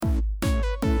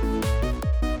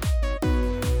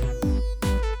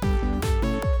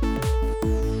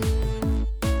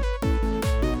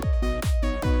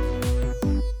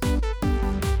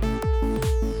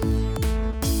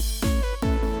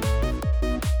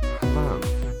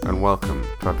and welcome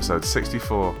to episode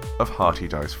 64 of Hearty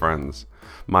Dice Friends.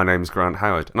 My name's Grant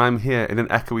Howard, and I'm here in an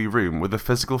echoey room with the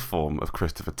physical form of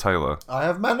Christopher Taylor. I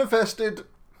have manifested.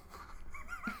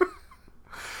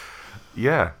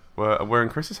 Yeah, we're in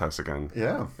Chris's house again.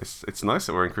 Yeah. It's nice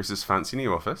that we're in Chris's fancy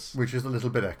new office. Which is a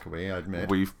little bit echoey, I admit.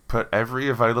 We've put every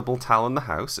available towel in the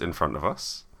house in front of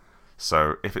us,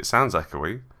 so if it sounds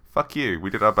echoey, fuck you, we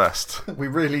did our best. We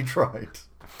really tried.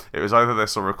 It was either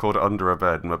this or record it under a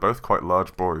bed, and we're both quite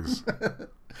large boys. That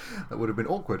would have been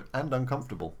awkward and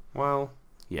uncomfortable. Well,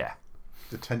 yeah.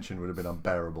 The tension would have been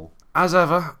unbearable. As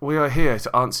ever, we are here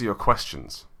to answer your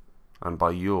questions. And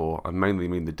by your, I mainly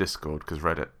mean the Discord, because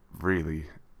Reddit really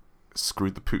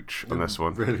screwed the pooch on this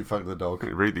one. Really fucked the dog.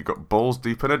 It really got balls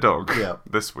deep in a dog Yeah.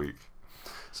 this week.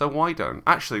 So why don't...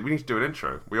 Actually, we need to do an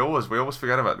intro. We always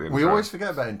forget about the intro. We always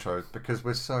forget about intros because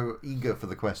we're so eager for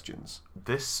the questions.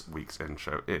 This week's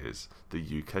intro is the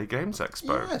UK Games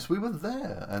Expo. Yes, we were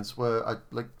there, as were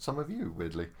like some of you,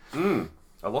 weirdly.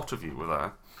 A lot of you were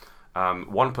there.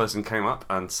 One person came up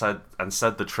and said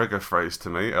the trigger phrase to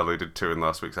me, alluded to in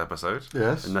last week's episode.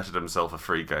 Yes. And netted himself a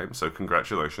free game, so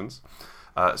congratulations.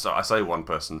 So I say one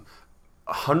person.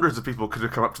 Hundreds of people could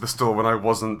have come up to the store when I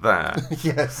wasn't there.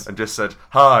 Yes. And just said,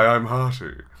 "Hi, I'm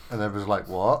Hearty." And everyone's like,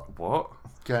 what? What?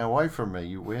 Get away from me,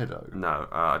 you weirdo. No,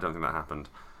 I don't think that happened.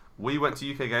 We went to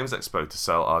UK Games Expo to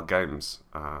sell our games.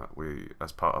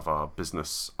 As part of our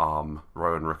business arm,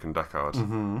 Rowan, Rook and Deckard.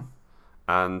 Mm-hmm.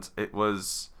 And it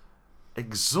was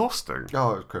exhausting.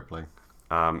 Oh, it was crippling.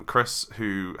 Chris,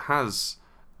 who has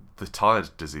the tired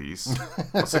disease,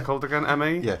 what's it called again?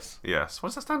 ME? Yes. Yes. What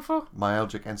does that stand for?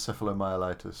 Myalgic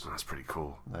encephalomyelitis. That's pretty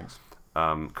cool. Thanks.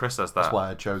 Chris has that. That's why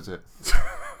I chose it.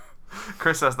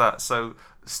 Chris has that, so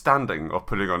standing or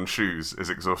putting on shoes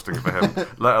is exhausting for him,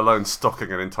 let alone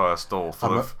stocking an entire stall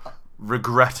full of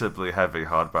regrettably heavy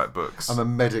hardback books. I'm a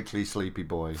medically sleepy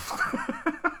boy.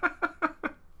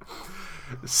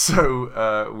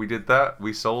 So we did that.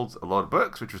 We sold a lot of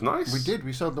books, which was nice. We did.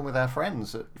 We sold them with our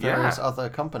friends at various other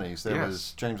companies. There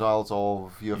was James Isles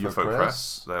of UFO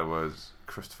Press. There was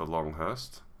Christopher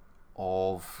Longhurst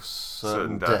of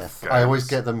Certain Death Death. I always Games.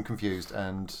 get them confused.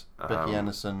 And Becky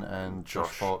Anderson and Josh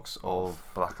Fox of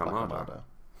Black Black Armada. Armada.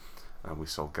 And we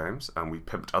sold games, and we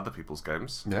pimped other people's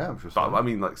games. Yeah, which was But fun. I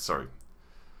mean, sorry,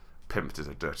 pimped is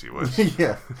a dirty word.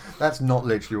 Yeah, that's not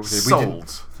literally what we did.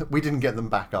 Sold. We didn't get them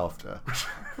back after.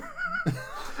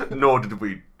 Nor did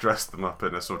we dress them up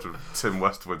in a sort of Tim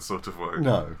Westwood sort of way.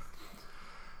 No.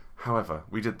 However,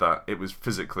 we did that. It was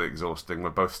physically exhausting. We're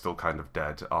both still kind of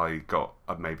dead. I got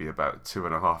maybe about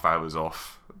 2.5 hours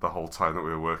off the whole time that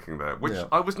we were working there, which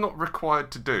I was not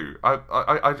required to do. I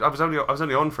was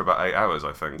only on for about 8 hours,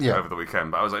 I think, over the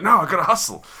weekend. But I was like, no, I gotta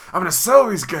hustle. I'm gonna sell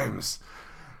these games.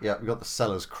 Yeah, we got the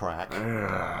seller's crack.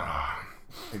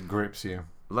 It grips you.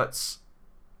 Let's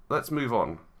move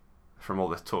on from all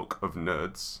this talk of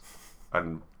nerds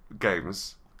and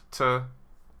games to...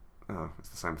 Oh, it's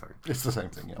the same thing. It's the same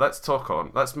thing, yeah. Let's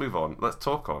move on.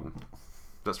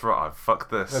 That's right,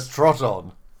 fuck this. Let's trot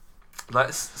on.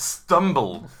 Let's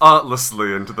stumble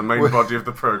artlessly into the main body of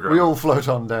the programme. We all float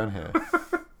on down here.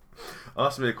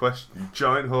 Ask me a question, you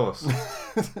giant horse.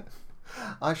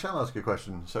 I shall ask you a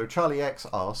question. So Charlie X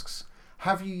asks,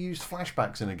 have you used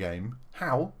flashbacks in a game?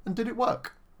 How? And did it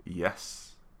work?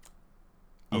 Yes.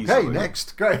 Okay, Easily.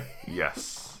 next. Great.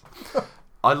 Yes.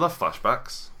 I love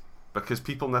flashbacks because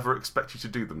people never expect you to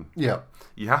do them. Yeah.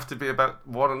 You have to be about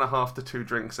 1.5 to 2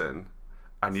 drinks in,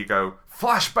 and you go,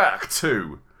 flashback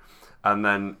 2! And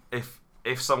then if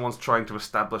someone's trying to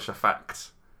establish a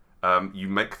fact, you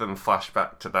make them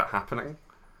flashback to that happening.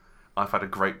 I've had a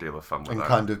great deal of fun with that. And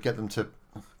kind of get them to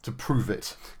prove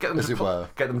it, as it were.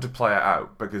 Get them to play it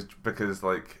out, because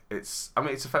like, it's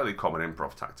a fairly common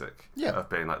improv tactic. Yeah. Of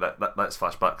being like, let's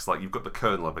flashbacks, like, you've got the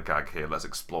kernel of a gag here, let's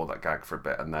explore that gag for a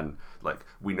bit, and then, like,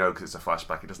 we know because it's a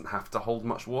flashback, it doesn't have to hold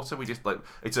much water, we just, like,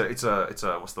 it's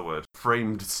a what's the word?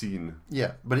 Framed scene.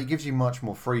 Yeah, but it gives you much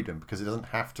more freedom because it doesn't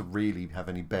have to really have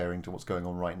any bearing to what's going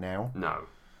on right now. No.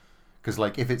 Because,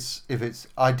 like, if it's,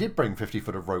 I did bring 50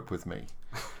 foot of rope with me.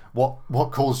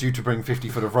 What caused you to bring 50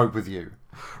 foot of rope with you?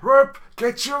 Rope,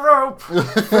 get your rope.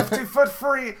 50 foot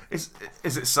free. Is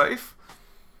it safe?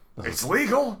 It's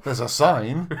legal. There's a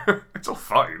sign. It's all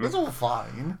fine. It's all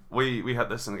fine. We had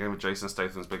this in the game with Jason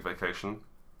Statham's Big Vacation.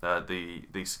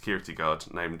 The security guard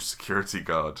named Security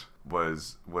Guard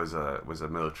was a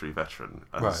military veteran,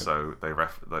 and Right.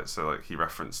 so he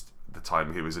referenced the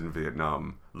time he was in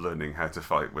Vietnam learning how to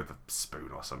fight with a spoon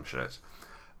or some shit,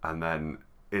 and then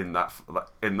in that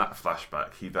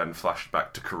flashback, he then flashed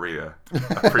back to Korea,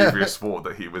 a previous war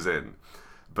that he was in.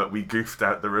 But we goofed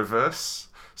out the reverse.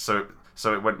 So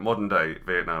So it went modern day,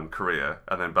 Vietnam, Korea,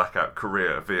 and then back out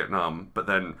Korea, Vietnam. But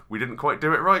then we didn't quite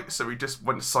do it right, so we just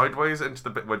went sideways into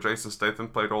the bit where Jason Statham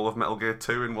played all of Metal Gear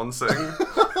 2 in one sitting.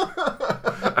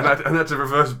 and had to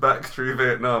reverse back through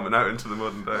Vietnam and out into the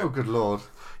modern day. Oh, good lord.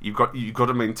 You've got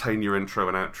to maintain your intro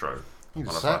and outro You on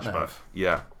a sat flashback. nav.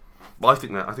 Yeah. Well, I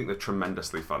think they're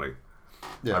tremendously funny.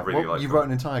 Yeah, I really like you them. wrote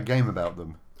an entire game about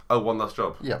them. Oh, One Last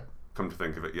Job. Yeah. Come to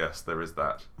think of it, yes, there is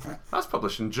that. That's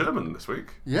published in German this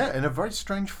week. Yeah, in a very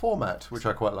strange format, which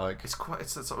I quite like.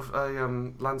 It's a sort of a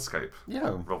landscape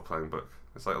Yeah. role-playing book.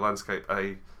 It's like landscape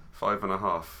A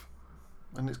 5.5.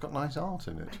 And it's got nice art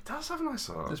in it. It does have nice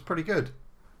art. It's pretty good.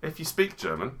 If you speak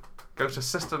German, go to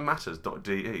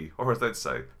systemmatters.de, or as they'd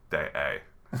say, DE.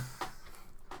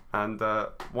 And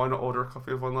why not order a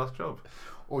copy of One Last Job?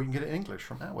 Or you can get it in English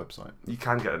from our website. You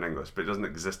can get it in English, but it doesn't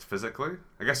exist physically.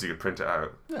 I guess you could print it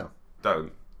out. Yeah.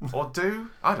 Don't. Or do.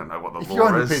 I don't know what the If law you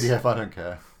own a is. PDF, I don't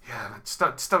care. Yeah,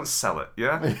 just don't sell it,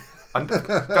 yeah? And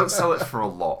don't sell it for a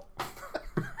lot.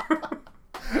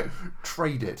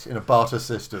 Trade it in a barter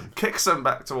system. Kick some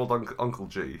back to old Uncle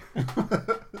G.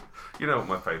 You know what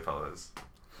my PayPal is.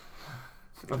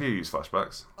 Have you used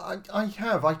flashbacks? I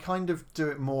have. I kind of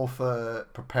do it more for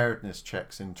preparedness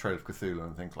checks in Trail of Cthulhu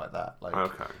and things like that. Like,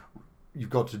 Okay. you've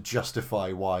got to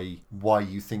justify why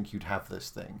you think you'd have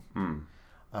this thing.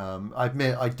 I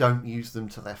admit I don't use them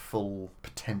to their full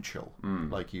potential,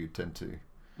 like you tend to.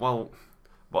 Well,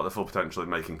 what the full potential of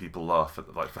making people laugh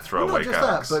at, like, for Well, throwaway not just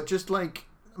gags. that, but just like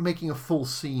making a full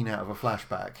scene out of a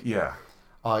flashback. Yeah.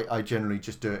 I generally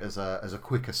just do it as a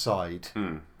quick aside.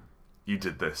 You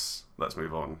did this. Let's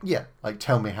move on. Yeah, like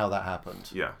tell me how that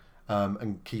happened. Yeah.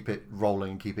 And keep it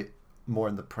rolling, keep it more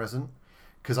in the present.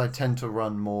 Because I tend to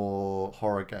run more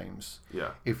horror games. Yeah.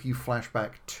 If you flash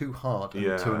back too hard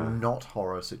into a not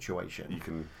horror situation,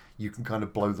 you can kind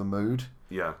of blow the mood.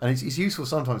 Yeah. And it's useful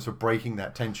sometimes for breaking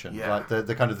that tension. Yeah. Like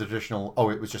the kind of the traditional, oh,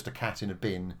 it was just a cat in a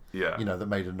bin. Yeah. You know, that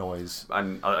made a noise.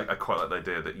 And I quite like the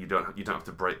idea that you don't have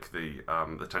to break the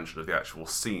tension of the actual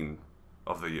scene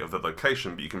of the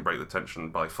location, but you can break the tension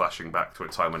by flashing back to a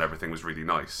time when everything was really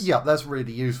nice. Yeah, that's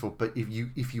really useful. But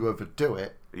if you overdo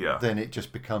it, Yeah. then it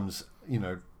just becomes, you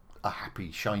know, a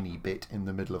happy, shiny bit in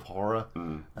the middle of horror.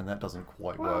 And that doesn't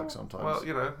quite work sometimes. Well,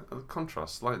 you know,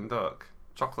 contrast, light and dark,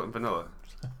 chocolate and vanilla,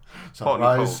 Sunrise, hot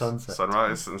and cold, sunset.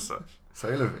 sunrise, sunset.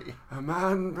 C'est la vie. A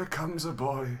man becomes a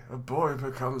boy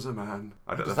becomes a man.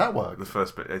 Does that work? The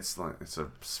first bit, it's a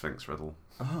Sphinx riddle.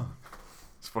 Oh.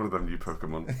 It's one of them new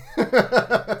Pokemon.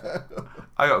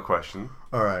 I got a question.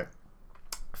 All right.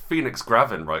 Phoenix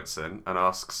Gravin writes in and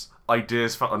asks,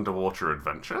 ideas for underwater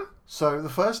adventure? So the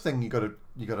first thing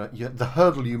the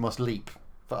hurdle you must leap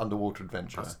for underwater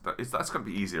adventure. That's going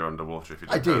to be easier underwater if you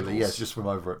do Ideally, hurdles. yes, just swim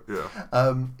over it.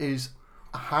 Yeah. Is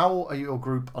how are your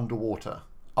group underwater?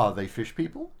 Are they fish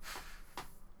people?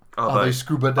 Are they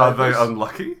scuba divers? Are they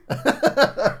unlucky?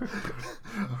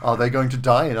 Are they going to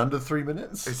die in under 3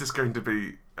 minutes? Is this going to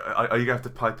be... Are you going to have to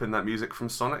pipe in that music from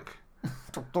Sonic?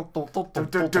 Can I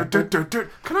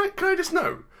just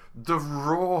know the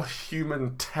raw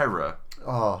human terror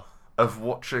of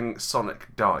watching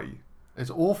Sonic die? It's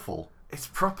awful. It's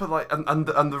proper, like, and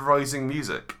the rising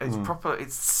music. It's proper.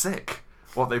 It's sick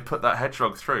what they put that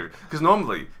hedgehog through. Because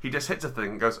normally he just hits a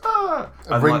thing and goes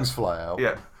and rings fly out.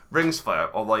 Yeah, rings fly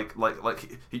out, or like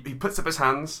he puts up his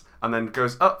hands and then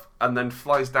goes up and then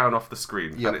flies down off the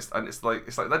screen. Yep. And it's like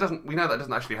that doesn't, we know that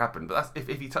doesn't actually happen. But that's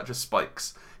if he touches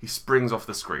spikes, he springs off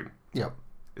the screen. Yep.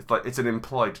 It's an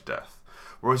implied death.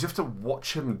 Whereas you have to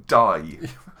watch him die.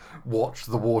 Watch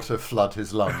the water flood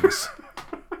his lungs.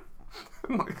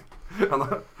 Like,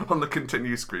 on the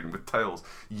continue screen with Tails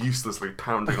uselessly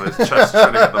pounding on his chest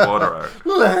trying to get the water out.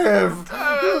 Live!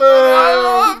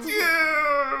 I love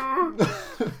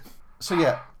you! So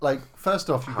yeah, like first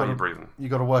off, How are you breathing? you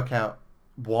got to work out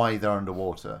why they're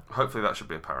underwater. Hopefully that should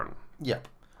be apparent. Yep.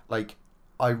 Like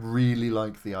I really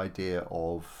like the idea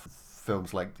of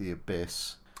films like The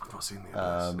Abyss. I've not seen The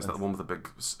Abyss. Is that the one with the big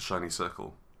shiny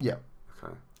circle? Yeah.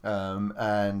 Okay.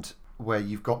 And where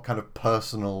you've got kind of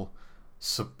personal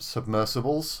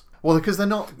submersibles. Well, because they're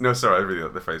not. No, sorry, I really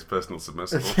like the phrase personal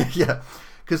submersible. Yeah,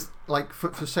 because like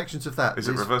for sections of that, Is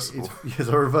it reversible? It's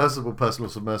a reversible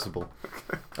personal submersible.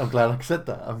 Okay. I'm glad I said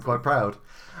that. I'm quite proud.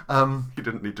 You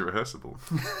didn't need to rehearsable.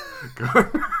 Go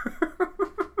on.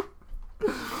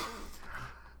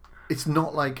 It's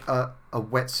not like a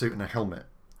wetsuit and a helmet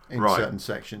in Right. certain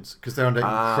sections because they're under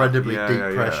incredibly deep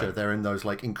yeah. pressure. They're in those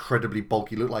like incredibly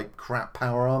bulky, look like crap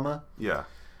power armor. Yeah.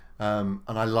 And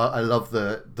I love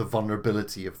the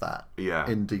vulnerability of that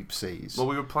in deep seas. Well,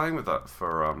 we were playing with that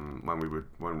for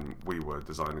when we were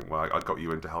designing. Well, I got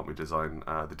you in to help me design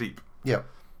the Deep. Yeah.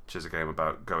 which is a game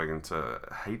about going into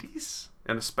Hades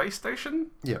in a space station.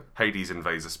 Yeah. Hades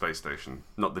invades a space station,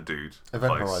 not the dude.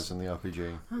 Event Horizon, the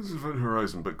RPG. It's Event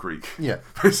Horizon, but Greek. Yeah.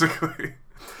 Basically.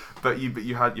 But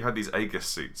you had these Aegis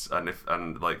suits, and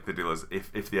the deal is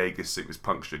if the Aegis suit was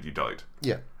punctured, you died.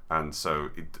 Yeah. And so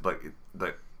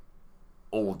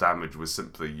all damage was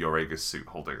simply your Aegis suit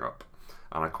holding up.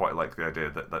 And I quite like the idea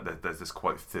that there's this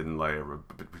quite thin layer of...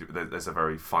 There's a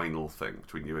very final thing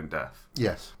between you and death.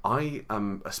 Yes. I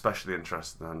am especially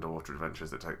interested in underwater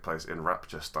adventures that take place in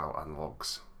Rapture-style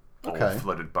analogues. Okay. Or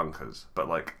flooded bunkers. But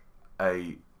like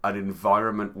an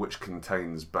environment which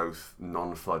contains both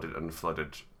non-flooded and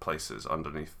flooded places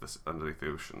underneath the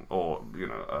ocean. Or,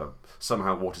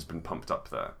 somehow water's been pumped up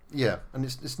there. Yeah, and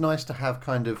it's nice to have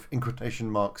kind of, in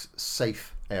quotation marks,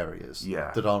 safe areas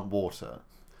that aren't water.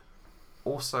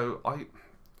 Also,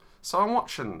 I'm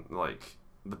watching like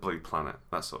The Blue Planet,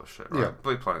 that sort of shit, right? Yeah.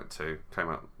 Blue Planet 2 came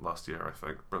out last year, I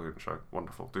think. Brilliant show,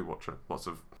 wonderful. Do watch it.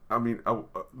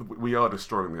 We are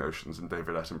destroying the oceans, and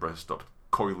David Attenborough stopped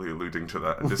coyly alluding to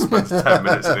that, and just spends 10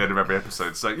 minutes at the end of every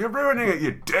episode saying, "You're ruining it,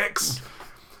 you dicks."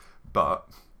 But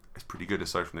it's pretty good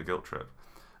aside from the guilt trip.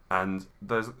 And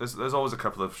there's always a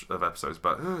couple of episodes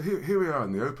about here we are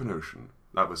in the open ocean.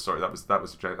 That was a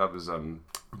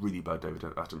really bad David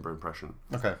Attenborough impression.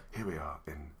 Okay. Here we are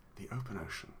in the open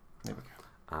ocean. There we go.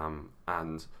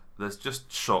 And there's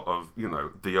just shot of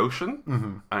the ocean,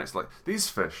 and it's like these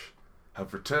fish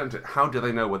have returned. How do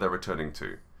they know where they're returning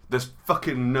to? There's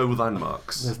fucking no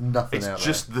landmarks. There's nothing out there. It's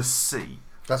just the sea.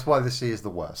 That's why the sea is the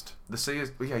worst. The sea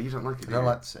is... Yeah, you don't like it, I don't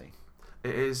like the sea.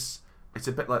 It is... It's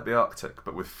a bit like the Arctic,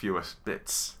 but with fewer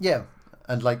bits. Yeah,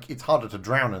 and it's harder to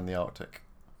drown in the Arctic.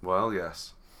 Well,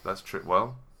 yes, that's true.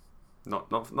 Well, not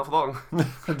for long.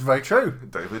 It's very true,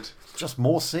 David. Just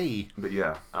more sea. But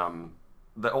yeah,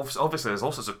 obviously there's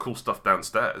all sorts of cool stuff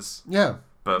downstairs. Yeah,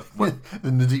 but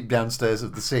in the deep downstairs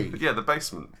of the sea. Yeah, the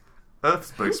basement,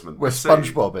 Earth's basement, where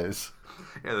SpongeBob is.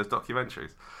 Yeah, there's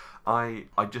documentaries. I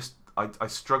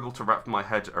struggle to wrap my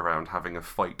head around having a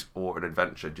fight or an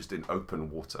adventure just in open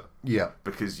water. Yeah.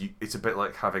 Because it's a bit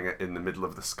like having it in the middle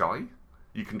of the sky.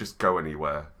 You can just go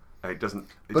anywhere. And it doesn't...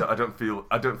 I don't feel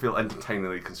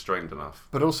entertainingly constrained enough.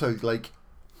 But also,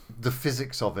 the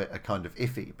physics of it are kind of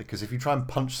iffy, because if you try and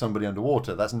punch somebody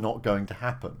underwater, that's not going to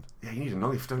happen. Yeah, you need a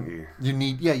knife, don't you? You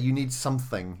need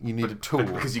something. You need a tool.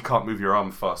 Because you can't move your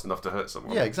arm fast enough to hurt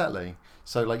someone. Yeah, exactly.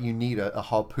 So, you need a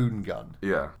harpoon gun.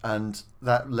 Yeah. And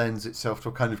that lends itself to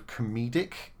a kind of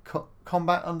comedic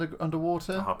combat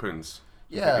underwater. Harpoons.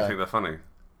 Yeah. You think they're funny?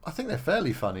 I think they're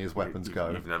fairly funny as weapons go.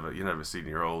 You've never seen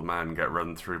your old man get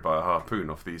run through by a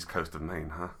harpoon off the east coast of Maine,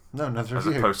 huh? No, neither As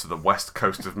have you. opposed to the west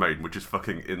coast of Maine, which is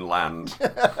fucking inland.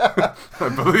 I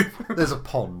believe. There's a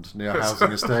pond near a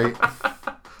housing estate.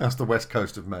 That's the west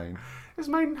coast of Maine. Does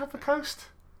Maine have a coast?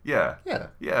 Yeah. Yeah.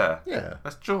 Yeah. Yeah.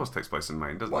 That's Jaws takes place in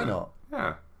Maine, doesn't it? Why not?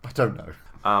 Yeah. I don't know.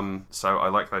 So I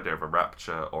like the idea of a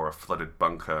rapture or a flooded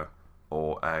bunker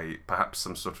or perhaps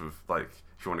some sort of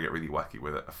if you want to get really wacky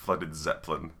with it, a flooded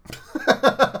zeppelin.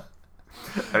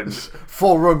 And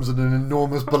 4 rooms and an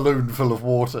enormous balloon full of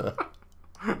water.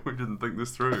 We didn't think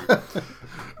this through.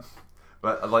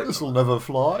 But this will never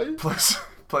fly.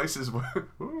 Places where,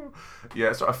 yeah,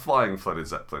 it's a flying flooded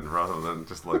zeppelin rather than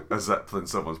just a zeppelin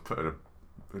someone's put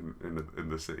in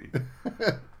the sea.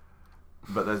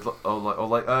 But there's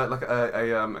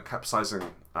a capsizing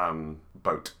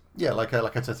boat. Yeah, like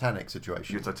a Titanic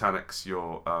situation. Your Titanics,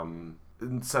 your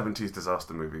 70s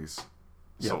disaster movies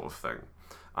sort of thing.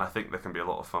 I think there can be a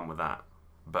lot of fun with that.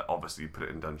 But obviously you put it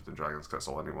in Dungeons and Dragons because that's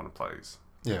all anyone plays.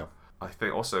 Yeah. I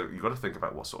think also you've got to think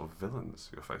about what sort of villains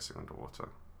you're facing underwater.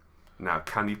 Now,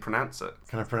 can you pronounce it?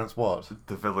 Can I pronounce what?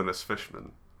 The villainous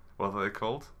fishmen. What are they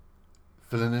called?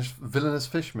 Villainous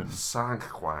fishmen.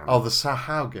 Sangwan. Oh, the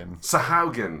Sahaugen.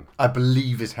 Sahaugen. I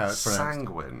believe is how it's pronounced.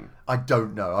 Sanguine. I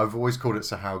don't know. I've always called it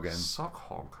Sahaugen.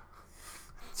 Sockhog.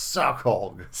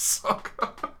 Sockhog.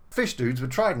 Sockhog. Fish dudes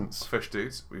with tridents. Fish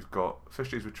dudes. We've got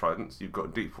fish dudes with tridents. You've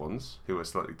got deep ones who are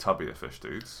slightly tubbier fish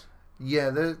dudes.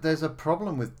 Yeah, there's a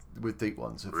problem with deep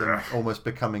ones of them almost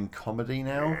becoming comedy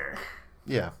now.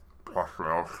 Yeah.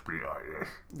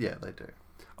 Yeah, they do.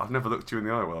 I've never looked you in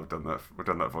the eye while I've done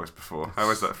that voice before. How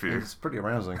is that for you? It's pretty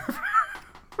arousing.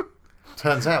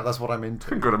 Turns out that's what I'm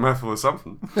into. Got a mouthful of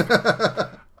something.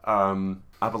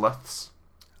 Aboleths.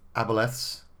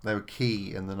 Aboleths. They were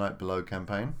key in the Night Below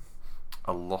campaign.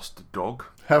 A lost dog.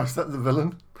 How is that the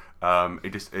villain?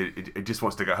 It just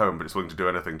wants to get home, but it's willing to do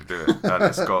anything to do it. And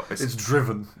it's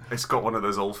driven. It's got one of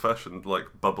those old-fashioned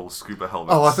bubble scuba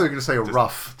helmets. Oh, I thought you were going to say a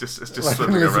ruff. It's just like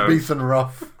swimming an around. Elizabethan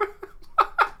ruff.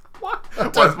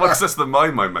 What's this the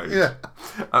mime I made? Yeah.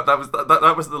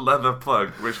 That was the leather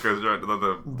plug, which goes around the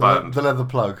leather band. The leather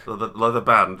plug. The leather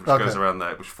band, which goes around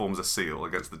there, which forms a seal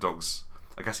against the dog's.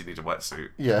 I guess you need a wetsuit.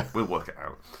 Yeah, we'll work it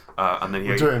out. And then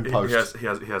we'll do it in post. He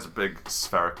has a big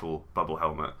spherical bubble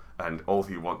helmet, and all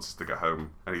he wants is to get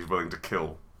home, and he's willing to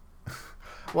kill.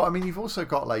 Well, I mean, you've also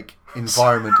got like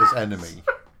environment as enemy.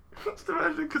 Just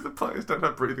imagine, because the players don't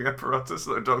have breathing apparatus,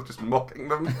 so the dog's just mocking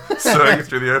them, soaring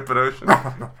through the open ocean.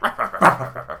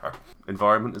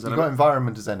 Environment as enemy. You've got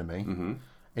environment as enemy,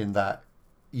 in that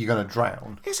you're going to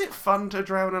drown. Is it fun to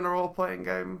drown in a role-playing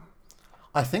game?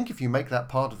 I think if you make that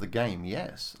part of the game,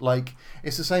 yes. Like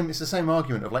it's the same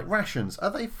argument of like rations. Are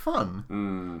they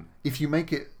fun? If you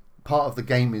make it part of the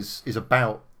game is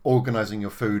about organising your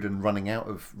food and running out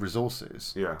of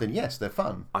resources, then yes, they're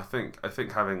fun. I think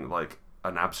having like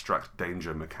an abstract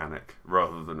danger mechanic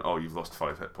rather than you've lost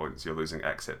 5 hit points, you're losing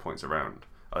X hit points around.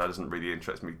 That doesn't really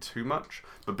interest me too much.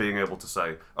 But being able to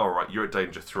say, right, you're at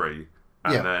danger 3.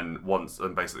 And then once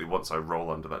I roll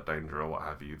under that danger or what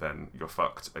have you, then you're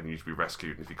fucked and you need to be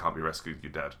rescued. And if you can't be rescued,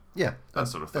 you're dead. Yeah, that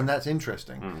sort of thing. And that's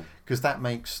interesting because that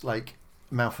makes like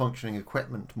malfunctioning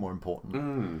equipment more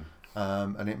important,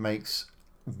 and it makes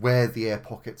where the air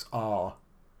pockets are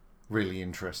really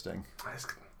interesting.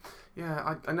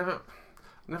 Yeah, I never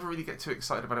really get too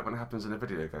excited about it when it happens in a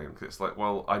video game because it's like,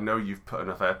 well, I know you've put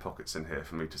enough air pockets in here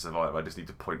for me to survive. I just need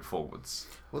to point forwards.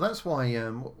 Well, that's why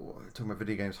talking about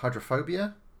video games,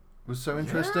 Hydrophobia was so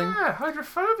interesting. Yeah,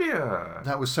 Hydrophobia.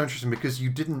 That was so interesting because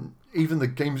even the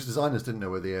game's designers didn't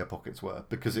know where the air pockets were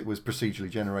because it was procedurally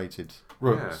generated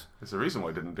rooms. Yeah, there's a reason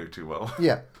why it didn't do too well.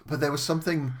 Yeah, but there was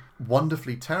something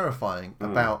wonderfully terrifying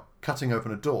about cutting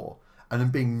open a door and then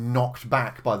being knocked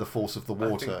back by the force of the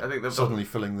water, I think suddenly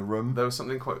filling the room. There was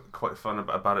something quite fun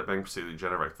about it being procedurally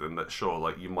generated, and that sure,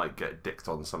 like you might get dicked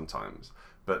on sometimes,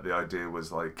 but the idea was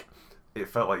like it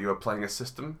felt like you were playing a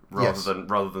system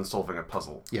rather than solving a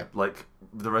puzzle. Yeah, like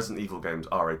the Resident Evil games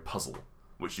are a puzzle.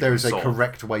 Which there is a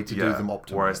correct way to do them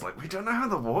optimally. Whereas, like, we don't know how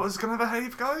the water's going to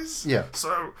behave, guys. Yeah.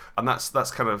 So, and that's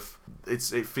kind of it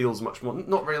feels much more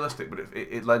not realistic, but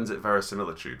it lends it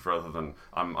verisimilitude rather than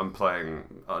I'm playing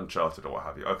Uncharted or what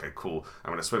have you. Okay, cool.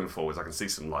 I'm going to swim forwards. I can see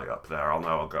some light up there.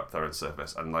 I'll go up there and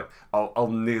surface, and like I'll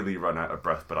nearly run out of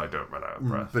breath, but I don't run out of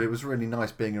breath. But it was really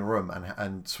nice being in a room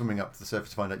and swimming up to the surface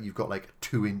to find out you've got like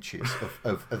 2 inches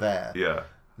of air. Yeah.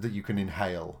 That you can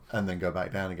inhale and then go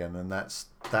back down again, and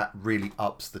that really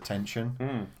ups the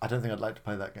tension. I don't think I'd like to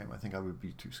play that game. I think I would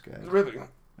be too scared. Really?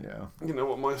 Yeah. You know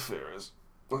what my fear is?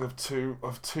 I have two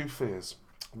fears.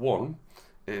 One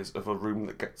is of a room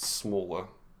that gets smaller,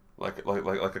 like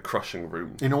a crushing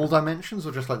room. In all dimensions,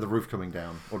 or just like the roof coming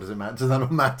down, or does it matter? Does that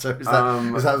not matter? Is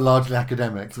that largely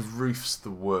academic? The roof's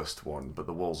the worst one, but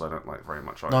the walls I don't like very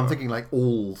much either. No, I'm thinking like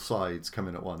all sides come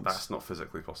in at once. That's not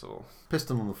physically possible.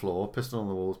 Piston on the floor, piston on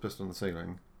the walls, piston on the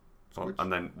ceiling.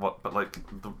 And then what? But like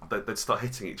they'd start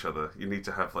hitting each other. You need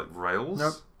to have like rails.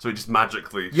 Nope. So it just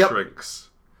magically shrinks.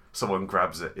 Someone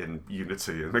grabs it in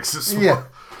Unity and makes it smaller. Yeah.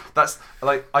 That's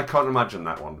like I can't imagine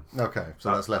that one. Okay,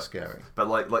 so that's less scary. But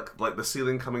like the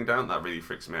ceiling coming down, that really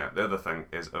freaks me out. The other thing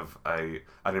is of an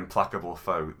implacable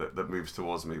foe that moves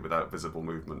towards me without visible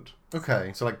movement.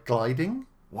 Okay, so like gliding?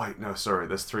 Wait, no, sorry.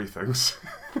 There's 3 things.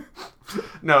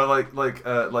 No,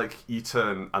 like you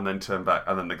turn and then turn back,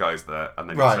 and then the guy's there, and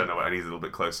then you turn away, and he's a little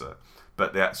bit closer.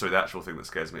 But the actual thing that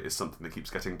scares me is something that keeps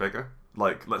getting bigger.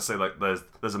 Like, let's say like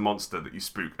there's a monster that you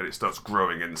spook, and it starts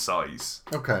growing in size.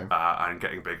 Okay. And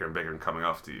getting bigger and bigger and coming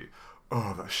after you.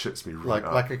 Oh, that shits me right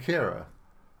up. Like Akira.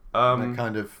 That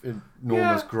kind of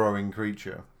enormous growing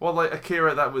creature. Well, like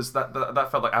Akira, that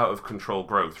felt like out of control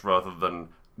growth rather than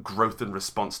growth in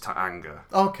response to anger.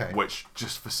 Okay. Which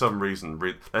just for some reason,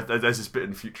 there's this bit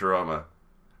in Futurama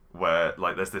where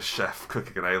like there's this chef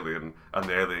cooking an alien, and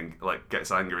the alien like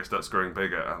gets angry and starts growing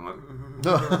bigger. And I'm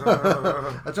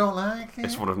like, I don't like it.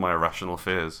 It's one of my irrational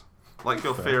fears, like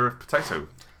your fear of potato.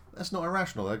 That's not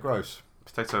irrational. They're gross.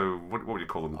 Potato. What would you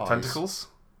call them? Eyes. Tentacles.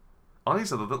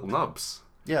 Eyes are the little nubs.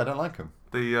 Yeah, I don't like them.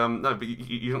 No, but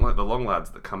you don't like the long lads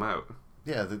that come out.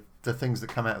 Yeah, the things that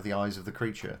come out of the eyes of the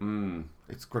creature.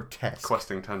 It's grotesque.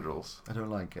 Questing tendrils. I don't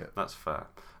like it. That's fair.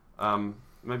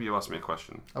 Maybe you ask me a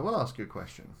question. I will ask you a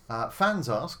question. Fans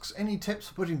asks, any tips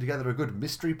for putting together a good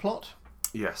mystery plot?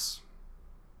 Yes.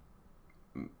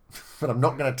 But I'm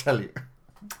not going to tell you.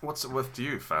 What's it worth to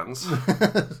you, fans?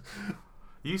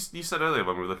 You said earlier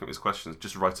when we were looking at these questions,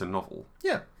 just write a novel.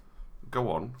 Yeah. Go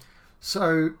on.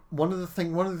 So one of the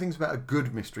things about a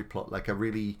good mystery plot, like a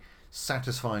really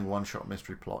satisfying one-shot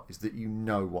mystery plot, is that you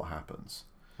know what happens.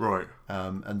 Right.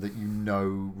 And that you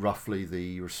know roughly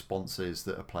the responses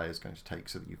that a player is going to take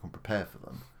so that you can prepare for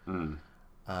them.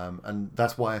 And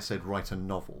that's why I said write a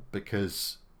novel,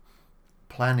 because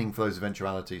planning for those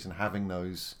eventualities and having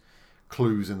those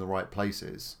clues in the right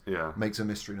places makes a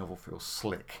mystery novel feel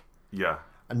slick. Yeah.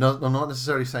 And I'm not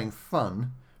necessarily saying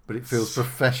fun, but it feels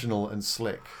professional and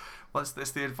slick. Well,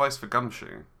 it's the advice for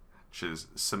Gumshoe, which is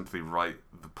simply write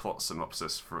the plot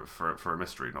synopsis for a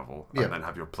mystery novel, and then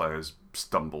have your players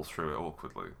stumble through it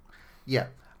awkwardly. Yeah,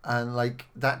 and like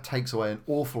that takes away an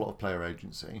awful lot of player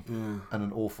agency and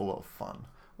an awful lot of fun.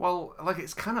 Well, like,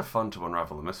 it's kind of fun to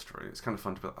unravel a mystery. It's kind of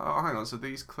fun to be like, oh, hang on, so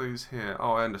these clues here,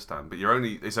 oh, I understand. But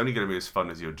it's only going to be as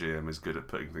fun as your GM is good at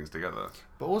putting things together.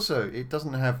 But also, it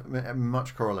doesn't have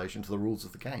much correlation to the rules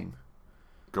of the game.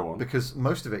 Go on. Because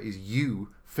most of it is you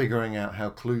figuring out how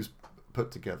clues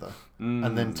put together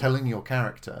and then telling your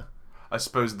character. I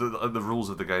suppose the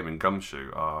rules of the game in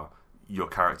Gumshoe are your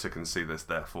character can see this,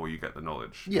 therefore you get the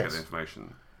knowledge, you get the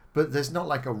information. But there's not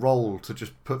like a role to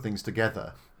just put things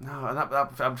together. No, and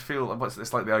that would feel...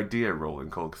 It's like the idea role in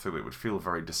Call of Cthulhu. It would feel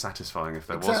very dissatisfying if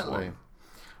there was one.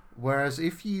 Whereas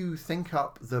if you think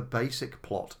up the basic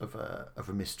plot of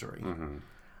a mystery,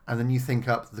 and then you think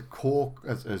up the core,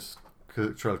 as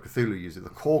Trail of Cthulhu uses it, the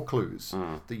core clues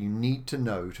that you need to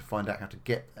know to find out how to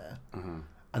get there,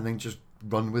 and then just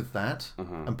run with that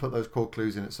and put those core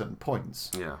clues in at certain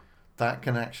points. Yeah. That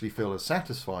can actually feel as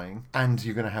satisfying, and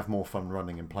you're going to have more fun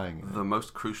running and playing it. The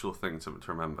most crucial thing to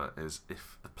remember is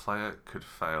if the player could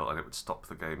fail and it would stop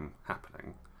the game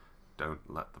happening, don't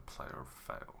let the player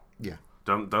fail. Yeah.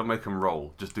 Don't make them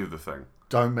roll. Just do the thing.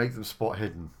 Don't make them spot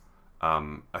hidden.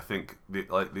 I think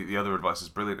the other advice is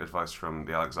brilliant advice from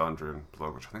the Alexandrian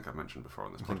blog, which I think I mentioned before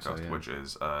on this podcast, which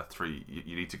is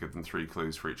you need to give them 3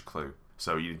 clues for each clue.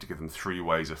 So you need to give them 3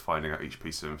 ways of finding out each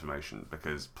piece of information,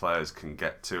 because players can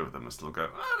get 2 of them and still go,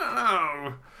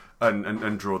 I don't know,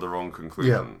 and draw the wrong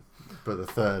conclusion. Yeah, but the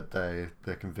third,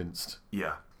 they're convinced.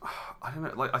 Yeah. I don't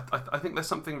know. Like I think there's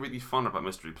something really fun about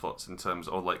mystery plots in terms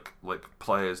of like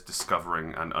players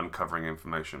discovering and uncovering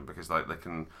information, because like they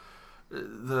can.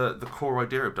 The core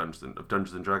idea of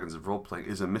Dungeons and Dragons of role playing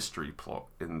is a mystery plot,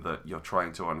 in that you're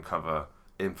trying to uncover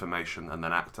information and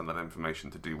then act on that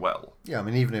information to do well. Yeah, I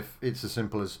mean, even if it's as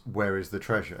simple as where is the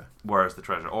treasure? Where is the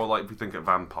treasure? Or like if we think of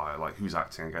vampire, like who's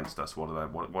acting against us? What are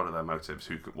their motives?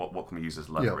 What can we use as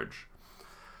leverage? Yep.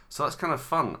 So that's kind of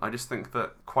fun. I just think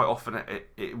that quite often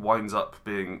it winds up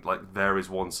being like there is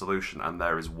one solution and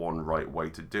there is one right way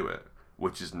to do it,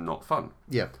 which is not fun.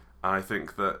 Yeah. And I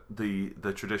think that the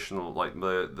traditional, like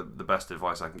the best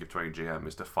advice I can give to any GM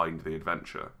is to find the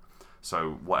adventure.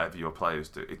 So whatever your players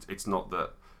do, it's not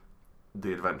that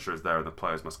the adventure is there and the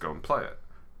players must go and play it,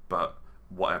 but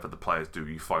whatever the players do,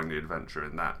 you find the adventure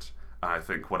in that. And I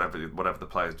think whatever the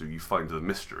players do, you find the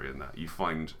mystery in that. You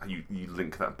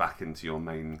link that back into your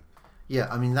main. Yeah,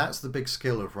 I mean that's the big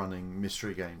skill of running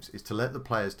mystery games, is to let the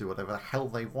players do whatever the hell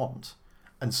they want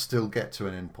and still get to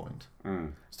an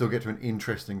endpoint. Still get to an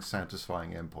interesting,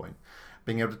 satisfying endpoint.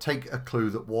 Being able to take a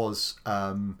clue that was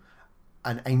an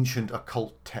ancient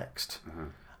occult text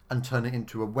and turn it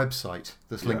into a website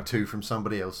that's linked to from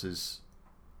somebody else's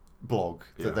blog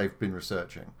that they've been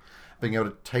researching. Being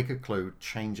able to take a clue,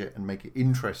 change it, and make it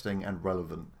interesting and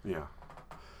relevant. Yeah.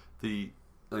 The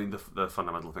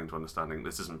fundamental thing to understanding,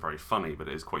 this isn't very funny, but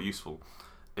it is quite useful,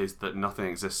 is that nothing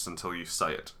exists until you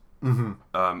say it.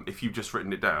 If you've just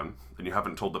written it down and you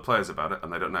haven't told the players about it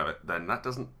and they don't know it, then that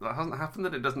hasn't happened,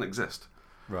 that it doesn't exist.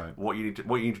 Right. What you need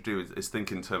to do is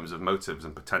think in terms of motives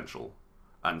and potential.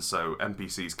 And so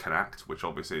NPCs can act, which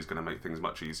obviously is going to make things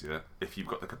much easier if you've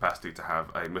got the capacity to have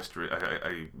a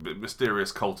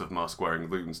mysterious cult of mask-wearing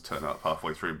loons turn up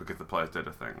halfway through because the players did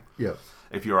a thing. Yeah.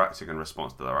 If you're acting in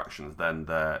response to their actions,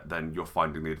 then you're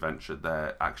finding the adventure.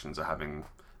 Their actions are having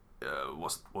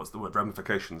what's the word,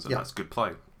 ramifications, and that's good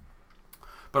play.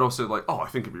 But also, like, I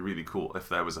think it'd be really cool if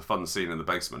there was a fun scene in the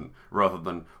basement, rather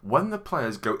than when the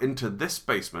players go into this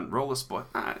basement, roll a spot.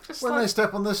 They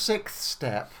step on the 6th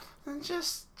step. And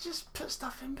just put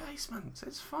stuff in basements.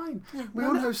 It's fine. Yeah, we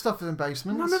all know stuff in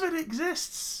basements. None of it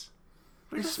exists.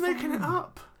 We're just making it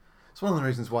up. It's one of the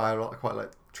reasons why I quite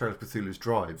like Trail of Cthulhu's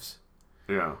drives.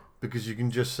 Yeah. Because you can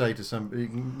just say to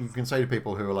you can say to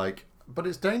people who are like, but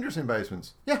it's dangerous in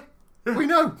basements. Yeah, we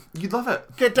know. You'd love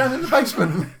it. Get down in the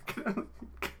basement.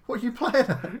 What are you playing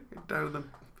at? Get down in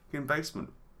the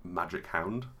basement. Magic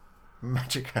Hound.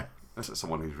 Magic Hound. This is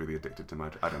someone who's really addicted to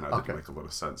magic. I don't know. It didn't make a lot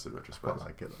of sense in retrospect. I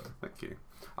like it though. Thank you.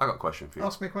 I got a question for you.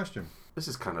 Ask me a question. This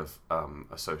is kind of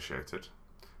associated.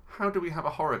 How do we have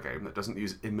a horror game that doesn't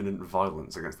use imminent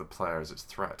violence against the player as its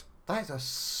threat? That is a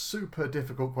super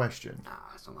difficult question. Nah,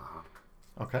 it's not that hard.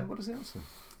 Okay, what is the answer?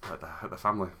 Hurt the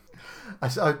family.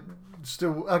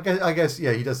 I guess,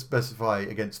 yeah, he does specify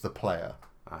against the player.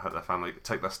 hurt their family,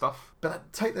 take their stuff.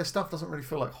 But take their stuff doesn't really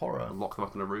feel like horror. Lock them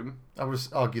up in a room. I would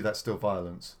argue that's still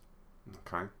violence.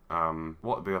 Okay.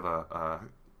 What are the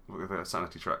other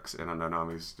sanity tracks in Unknown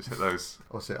Armies? Just hit those.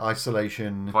 What's it?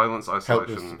 Isolation. Violence,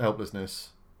 isolation. Helplessness.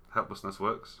 Helplessness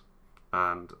works.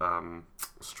 And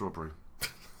strawberry.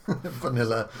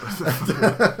 Vanilla.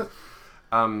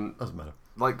 Doesn't matter.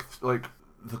 Like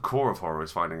the core of horror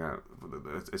is finding out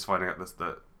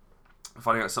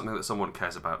something that someone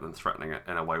cares about and threatening it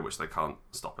in a way which they can't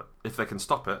stop it. If they can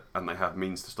stop it and they have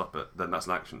means to stop it, then that's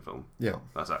an action film. Yeah.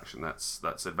 That's action.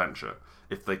 That's adventure.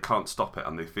 If they can't stop it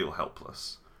and they feel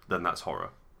helpless, then that's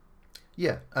horror.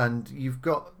 Yeah, and you've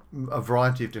got a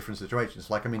variety of different situations.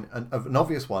 Like, I mean, an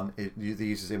obvious one that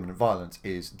uses imminent violence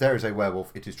is there is a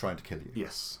werewolf, it is trying to kill you.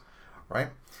 Yes. Right?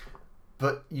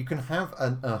 But you can have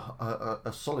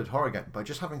a solid horror game by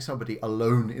just having somebody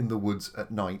alone in the woods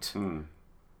at night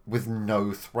with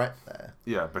no threat there.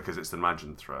 Yeah, because it's an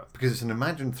imagined threat. Because it's an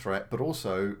imagined threat, but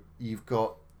also you've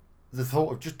got the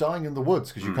thought of just dying in the woods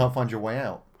because you can't find your way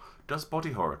out. Does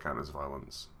body horror count as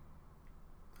violence?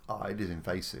 It is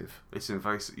invasive. It's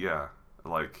invasive, yeah.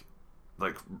 Like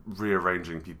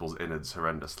rearranging people's innards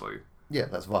horrendously. Yeah,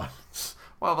 that's violence.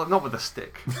 Well, not with a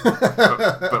stick,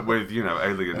 but with,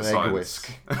 alien An science. egg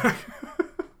whisk.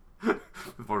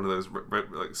 With one of those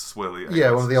like swirly egg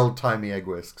Yeah, whisks. one of the old-timey egg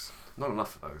whisks. Not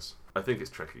enough of those. I think it's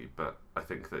tricky, but I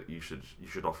think that you should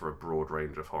offer a broad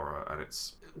range of horror, and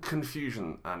it's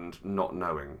confusion and not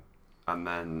knowing, and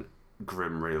then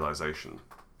grim realization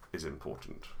is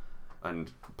important,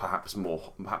 and perhaps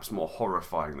more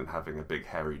horrifying than having a big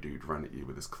hairy dude run at you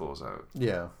with his claws out.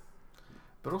 Yeah.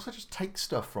 But also just take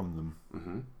stuff from them.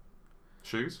 Mm-hmm.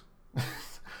 Shoes?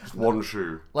 Just one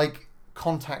shoe. Like,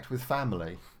 contact with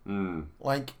family.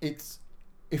 Like,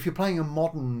 if you're playing a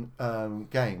modern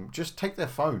game, just take their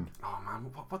phone. Oh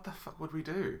man, what the fuck would we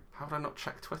do? How would I not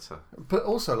check Twitter? But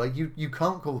also, like, you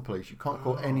can't call the police. You can't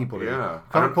call anybody. Yeah. You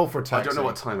can't call for a taxi. I don't know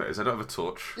what time it is. I don't have a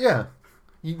torch. Yeah.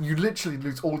 You literally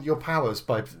lose all your powers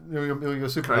by your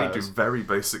superpowers. Can I do very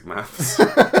basic maths?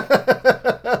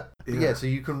 Yeah, so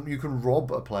you can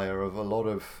rob a player of a lot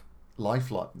of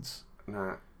lifelines.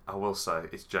 No, I will say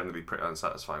it's generally pretty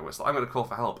unsatisfying. Where it's like, I'm going to call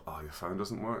for help. Oh, your phone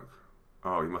doesn't work.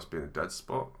 Oh, you must be in a dead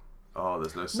spot. Oh,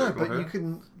 there's no signal No, but here. you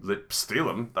can steal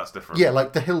them. That's different. Yeah,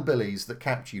 like the hillbillies that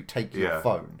capture you take your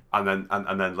phone and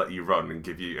then let you run and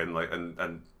give you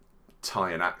and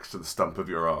tie an axe to the stump of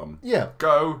your arm. Yeah,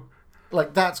 go.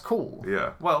 Like that's cool.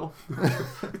 Yeah. Well,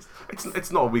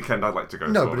 it's not a weekend I'd like to go.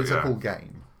 No, for, but it's a cool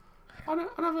game.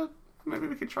 Maybe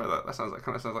we could try that. That sounds like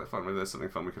fun. Maybe there's something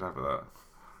fun we could have with that.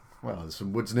 Well, there's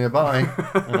some woods nearby,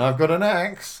 and I've got an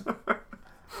axe.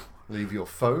 Leave your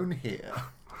phone here.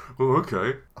 Oh,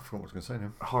 okay. I forgot what I was going to say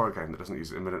now. A horror game that doesn't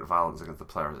use imminent violence against the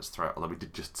player as its threat. Although we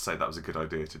did just say that was a good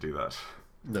idea to do that.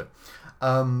 No.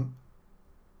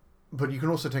 But you can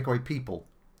also take away people.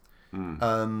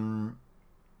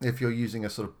 If you're using a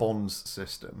sort of bonds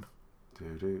system.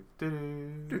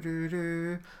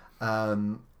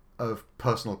 Of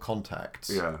personal contacts.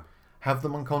 Yeah. Have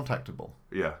them uncontactable.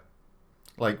 Yeah.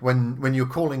 Like when you're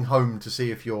calling home to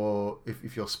see if your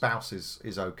spouse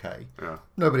is okay. Yeah.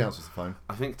 Nobody answers the phone.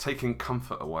 I think taking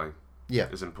comfort away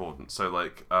is important. So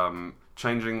like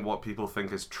changing what people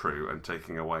think is true and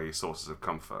taking away sources of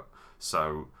comfort.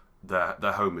 So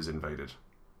their home is invaded.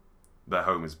 Their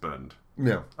home is burned.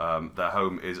 Yeah. Their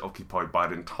home is occupied by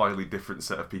an entirely different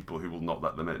set of people who will not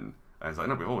let them in. And it's like,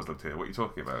 no, we've always lived here. What are you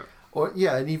talking about? Or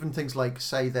and even things like,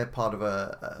 say they're part of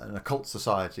an occult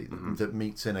society that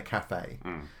meets in a cafe,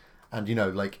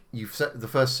 and like you've set the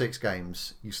first 6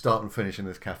 games, you start and finish in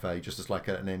this cafe just as like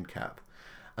an end cap,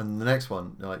 and the next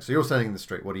one, like, so you're standing in the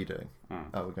street. What are you doing?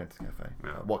 Oh, we're going to the cafe.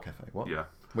 Yeah. What cafe? What? Yeah.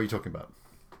 What are you talking about?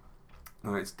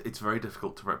 No, it's very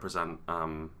difficult to represent,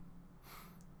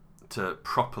 to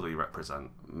properly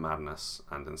represent madness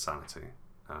and insanity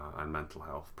and mental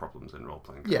health problems in role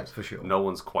playing games. Yes, for sure. No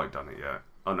one's quite done it yet.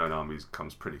 Unknown Armies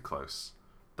comes pretty close.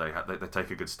 They take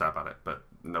a good stab at it, but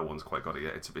no one's quite got it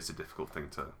yet. It's a difficult thing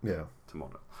to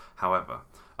model. However,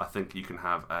 I think you can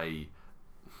have an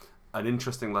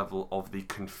interesting level of the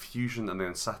confusion and the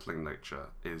unsettling nature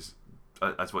is,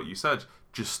 as what you said,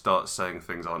 just start saying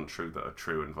things aren't true that are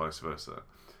true and vice versa,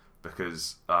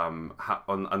 because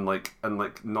unlike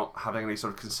not having any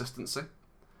sort of consistency.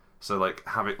 So like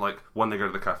having like when they go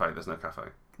to the cafe, there's no cafe,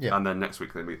 and then next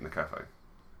week they meet in the cafe,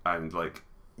 and like.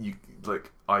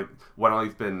 When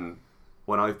I've been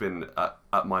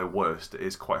at my worst, it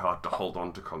is quite hard to hold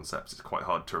on to concepts. It's quite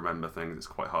hard to remember things. It's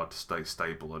quite hard to stay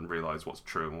stable and realize what's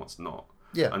true and what's not.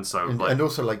 Yeah, and so and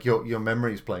also like your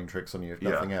memory's playing tricks on you, if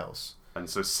nothing else. And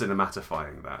so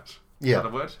cinematifying that. Yeah, is that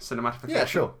a word? Cinematification. Yeah,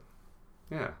 sure.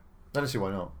 Yeah. I don't see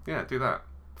why not. Yeah, do that.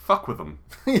 Fuck with them.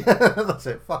 Yeah, that's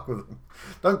it. Fuck with them.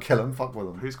 Don't kill them. Fuck with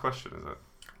them. Whose question is it?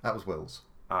 That was Will's.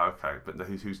 Oh, okay. But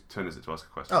whose turn is it to ask a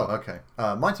question? Oh, okay.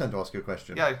 My turn to ask you a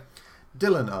question. Yay.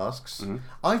 Dylan asks,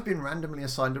 I've been randomly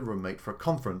assigned a roommate for a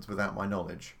conference without my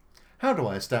knowledge. How do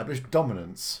I establish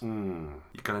dominance?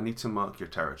 You're going to need to mark your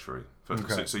territory first.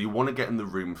 Okay. So you want to get in the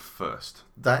room first.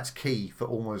 That's key for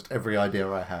almost every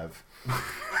idea I have.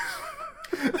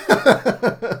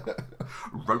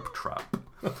 Rope trap.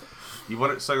 You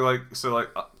want it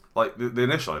like the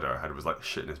initial idea I had was like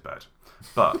shit in his bed,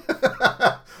 but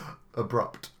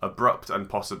abrupt and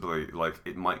possibly like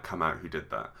it might come out who did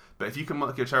that. But if you can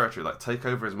mark your territory, like take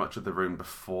over as much of the room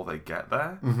before they get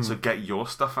there, so get your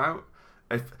stuff out.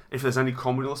 If there's any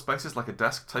communal spaces like a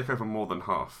desk, take over more than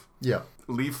half. Yeah.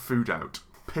 Leave food out.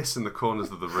 Piss in the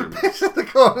corners of the room. Piss in the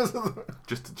corners of the room.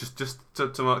 Just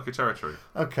to mark your territory.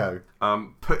 Okay.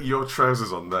 Put your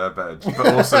trousers on their bed, but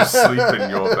also sleep in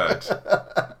your bed.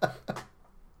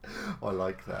 I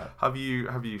like that. Have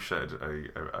you shared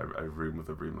a room with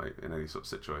a roommate in any sort of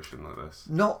situation like this?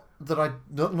 Not that I've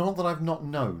not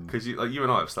known. Because you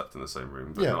and I have slept in the same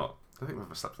room, but not. I don't think we've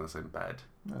ever slept in the same bed.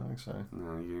 I don't think so.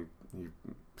 No, you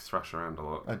thrash around a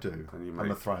lot. I do. And I'm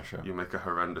a thrasher. You make a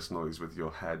horrendous noise with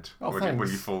your head when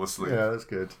you fall asleep. Yeah, that's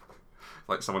good.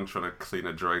 Like someone trying to clean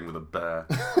a drain with a bear.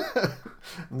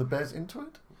 And the bear's into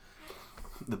it?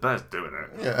 The bear's doing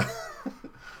it. Yeah.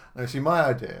 No, see, my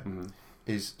idea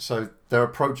is, so they're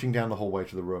approaching down the hallway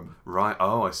to the room. Right.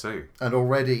 Oh, I see. And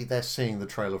already they're seeing the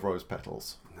trail of rose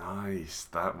petals. Nice.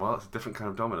 It's a different kind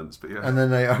of dominance, but yeah. And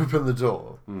then they open the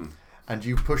door. And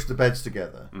you push the beds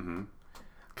together.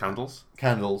 Candles.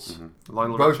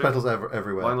 Lionel rose Richie? petals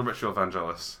everywhere. Lionel Richie or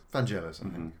Vangelis? Vangelis, I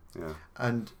think. Yeah.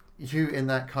 And you in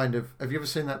that kind of... Have you ever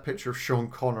seen that picture of Sean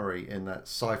Connery in that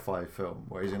sci-fi film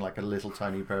where he's in like a little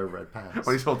tiny pair of red pants?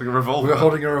 When he's holding a revolver. We're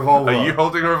holding a revolver. Are you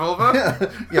holding a revolver?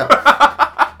 Yeah.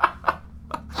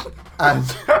 And...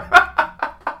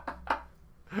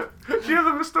 Do you have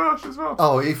the moustache as well?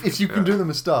 Oh, if you can do the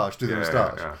moustache, do the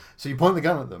moustache. Yeah. So you point the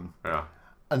gun at them. Yeah.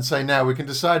 And say, now we can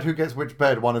decide who gets which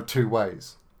bed one of two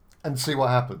ways. And see what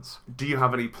happens. Do you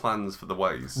have any plans for the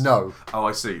ways? No. Oh,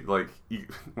 I see. Like,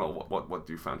 what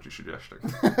do you fancy suggesting?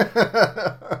 Say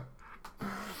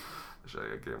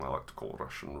a game I like to call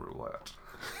Russian roulette.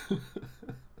 Have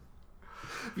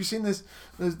you seen this?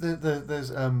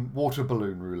 There's water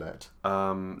balloon roulette.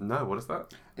 No. What is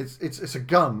that? It's a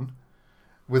gun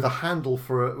with a handle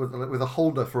with a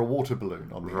holder for a water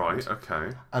balloon on the right. end.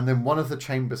 Okay. And then one of the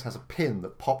chambers has a pin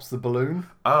that pops the balloon.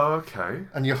 Oh, okay.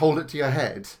 And you hold it to your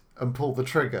head and pull the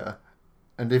trigger,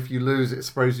 and if you lose, it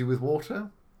sprays you with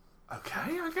water. Okay,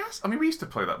 I guess. I mean, we used to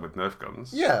play that with Nerf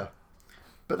guns. Yeah.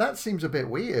 But that seems a bit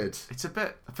weird. It's a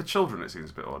bit... For children, it seems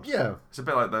a bit odd. Yeah. It's a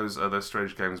bit like those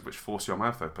strange games which force your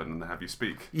mouth open and have you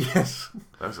speak. Yes.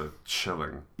 Those are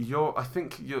chilling. I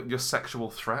think your sexual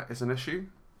threat is an issue.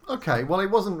 Okay, well, it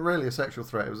wasn't really a sexual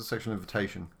threat. It was a sexual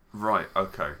invitation. Right,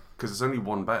 okay. Because there's only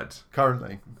one bed.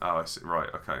 Currently. Oh, I see. Right,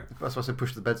 okay. That's why I said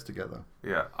push the beds together.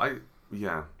 Yeah,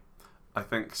 I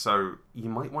think so. You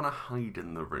might want to hide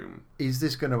in the room. Is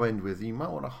this going to end with you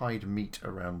might want to hide meat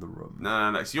around the room?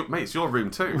 No. It's your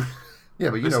room too.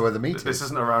 Yeah, but you know where the meat is. This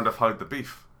isn't a round of hide the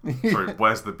beef. Sorry,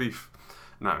 where's the beef?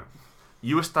 No.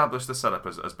 You establish the setup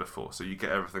as before, so you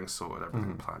get everything sorted,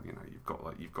 everything planned. You know,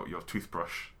 you've got your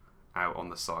toothbrush out on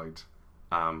the side.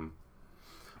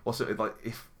 Also,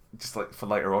 if for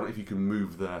later on, if you can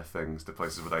move their things to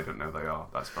places where they don't know they are,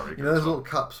 that's very good. You know those little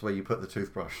cups where you put the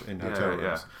toothbrush in hotel rooms?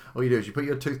 Yeah. All you do is you put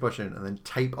your toothbrush in and then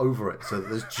tape over it so that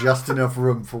there's just enough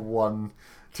room for one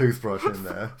toothbrush in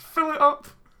there. Fill it up.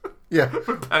 Yeah.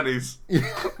 With pennies. You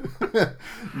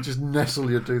just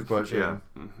nestle your toothbrush in. Yeah.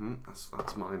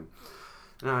 That's mine.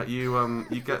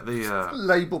 You get the...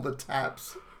 Label the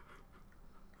taps.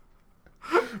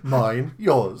 Mine.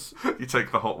 Yours. You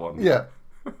take the hot one. Yeah.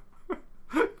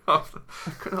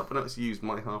 Couldn't help but notice you used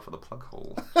my half of the plug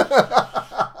hole.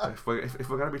 if we're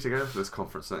going to be together for this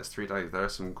conference the next 3 days, there are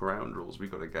some ground rules we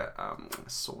got to get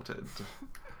sorted.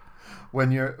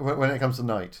 When it comes to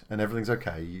night and everything's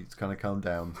okay, you just kind of calm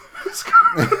down.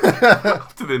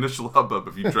 After the initial hubbub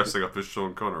of you dressing up as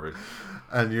Sean Connery,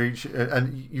 and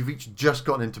you've each just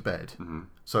gotten into bed,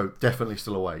 so definitely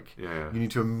still awake. Yeah. You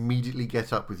need to immediately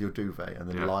get up with your duvet and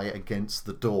then lie against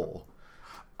the door.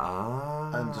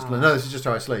 And just no, this is just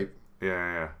how I sleep.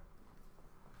 Yeah.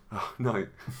 Oh, night.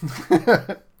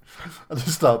 And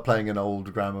just start playing an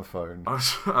old gramophone.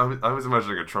 I was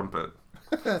imagining a trumpet.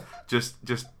 just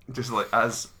like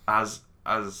as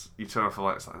you turn off the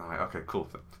lights, like, right, okay, cool.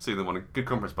 See you in the morning. Good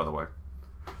conference, by the way.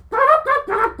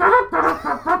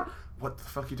 What the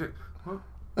fuck are you doing? What?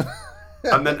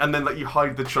 and then like you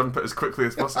hide the trumpet as quickly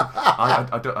as possible.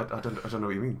 I don't know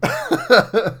what you mean.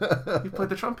 You played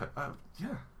the trumpet?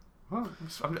 Yeah. Well,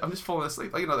 I'm just falling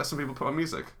asleep. Like, there's some people put on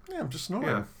music. Yeah, I'm just snoring.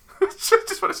 Yeah.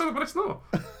 Just when I snore.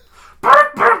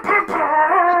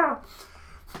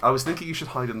 I was thinking you should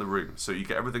hide in the room, so you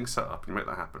get everything set up and you make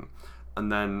that happen,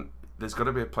 and then there's got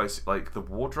to be a place like the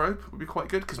wardrobe would be quite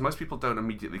good because most people don't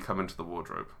immediately come into the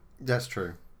wardrobe. That's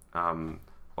true.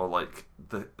 Or like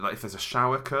if there's a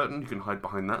shower curtain, you can hide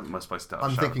behind that. Most places have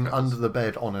I'm shower thinking curtains. under the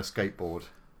bed on a skateboard.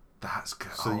 That's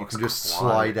good. So you can just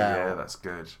quiet. slide out. Yeah, that's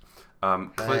good.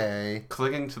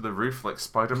 Clinging to the roof like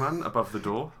Spider-Man above the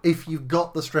door. If you've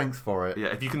got the strength for it. Yeah,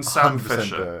 if you can Sam 100%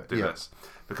 Fisher do this.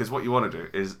 Because what you want to do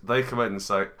is they come in and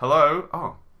say, hello,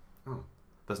 oh,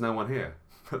 there's no one here.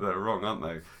 But they're wrong, aren't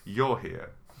they? You're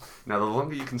here. Now, the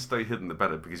longer you can stay hidden, the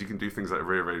better, because you can do things like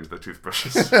rearrange their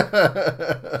toothbrushes.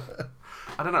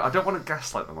 I don't know, I don't want to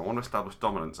gaslight them, I want to establish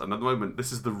dominance. And at the moment,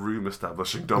 this is the room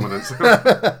establishing dominance.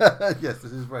 Yes,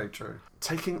 this is very true.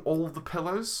 Taking all the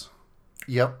pillows?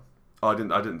 Yep. Oh, I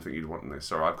didn't think you'd want this.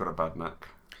 Sorry, I've got a bad neck.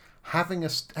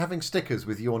 Having stickers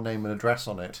with your name and address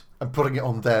on it and putting it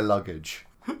on their luggage.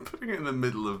 Putting it in the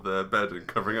middle of their bed and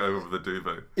covering it over with a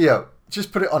duvet. Yeah,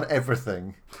 just put it on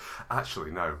everything.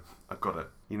 Actually, no, I've got it.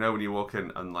 You know when you walk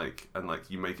in and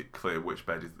you make it clear which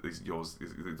bed is yours,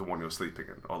 is the one you're sleeping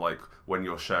in, or like when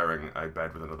you're sharing a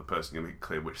bed with another person, you make it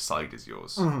clear which side is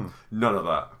yours. Mm-hmm. None of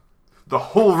that. The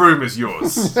whole room is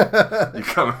yours. You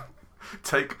come.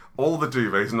 Take all the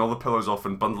duvets and all the pillows off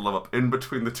and bundle them up in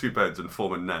between the two beds and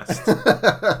form a nest.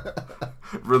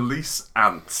 Release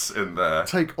ants in there.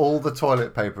 Take all the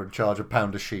toilet paper and charge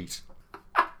 £1 a sheet.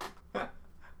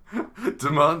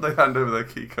 Demand they hand over their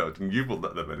key card and you will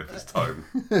let them in if it's time.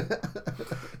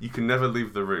 You can never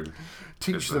leave the room.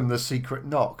 Teach them the secret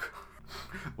knock.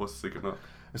 What's the secret knock?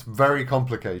 It's very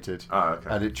complicated. Okay.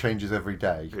 And it changes every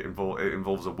day. It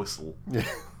involves a whistle. Yeah.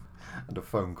 And a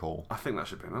phone call. I think that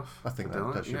should be enough. I think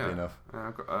that should be enough.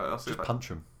 I'll just punch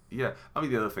him. Yeah, I mean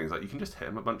the other thing is like you can just hit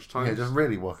him a bunch of times. Yeah, just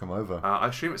really work him over. I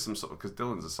assume it's some sort of, because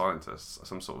Dylan's a scientist,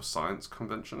 some sort of science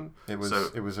convention. It was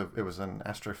an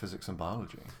astrophysics and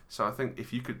biology. So I think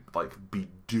if you could like be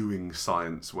doing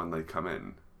science when they come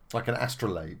in, like an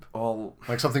astrolabe, or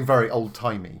like something very old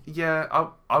timey. Yeah,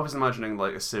 I was imagining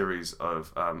like a series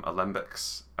of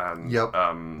alembics and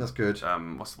that's good.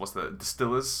 What's the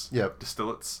distillers? Yep,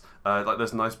 distillates. Like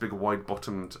there's nice big wide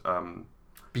bottomed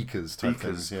beakers,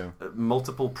 things, yeah.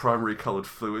 Multiple primary coloured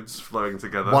fluids flowing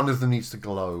together. One of them needs to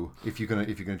glow if you can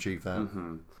achieve that.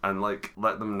 Mm-hmm. And like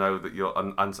let them know that you're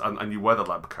and you wear the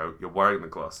lab coat, you're wearing the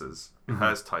glasses, your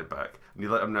hair's tied back, and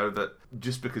you let them know that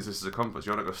just because this is a conference,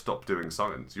 you're not going to stop doing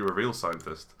science. You're a real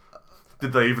scientist.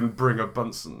 Did they even bring a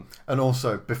Bunsen? And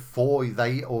also, before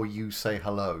they or you say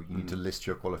hello, you need to list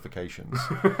your qualifications.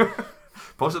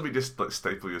 Possibly just like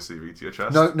staple your CV to your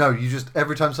chest. No, you just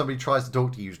every time somebody tries to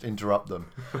talk to you, you just interrupt them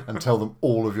and tell them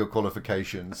all of your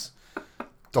qualifications.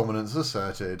 Dominance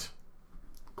asserted.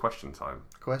 Question time.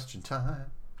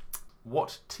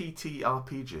 What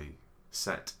TTRPG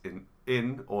set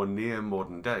in or near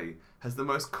modern day has the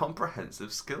most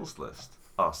comprehensive skills list?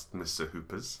 Asked Mr.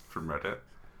 Hoopers from Reddit.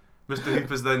 Mr.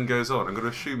 Hoopers then goes on. I'm going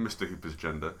to assume Mr. Hooper's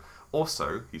gender.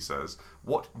 Also, he says,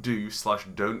 what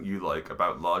do/don't you like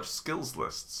about large skills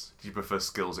lists? Do you prefer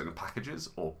skills in packages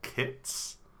or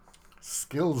kits?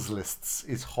 Skills lists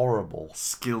is horrible.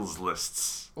 Skills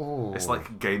lists. Oh. It's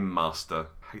like Game Master.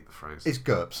 I hate the phrase. It's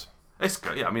GURPS.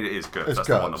 Yeah, I mean it is GURPS. It's That's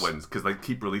GURPS. the one that wins because they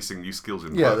keep releasing new skills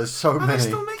in. Yeah, there's so many. They're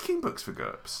still making books for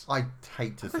GURPS. I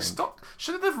hate to think.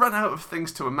 Shouldn't they have run out of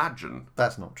things to imagine?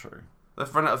 That's not true.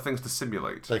 They've run out of things to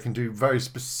simulate. They can do very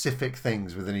specific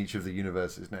things within each of the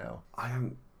universes now. I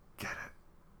don't get it.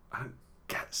 I don't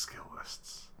get skill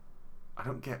lists. I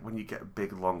don't get when you get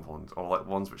big long ones or like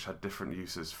ones which had different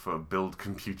uses for build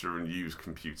computer and use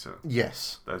computer.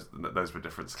 Yes. Those were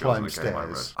different skills in the game I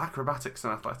read. Stairs. Acrobatics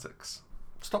and athletics.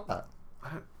 Stop that.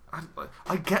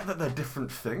 I get that they're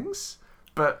different things,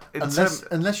 but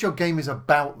unless your game is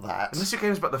about that. Unless your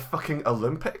game is about the fucking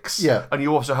Olympics. Yeah. And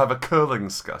you also have a curling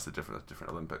skill. That's a different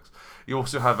Olympics. You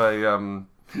also have a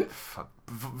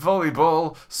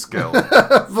volleyball skill.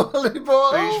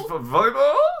 Volleyball?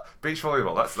 Beach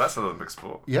volleyball. That's an Olympic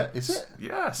sport. Yeah, is it?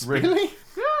 Yeah. Really?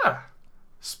 Yeah.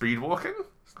 Speed walking?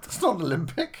 That's not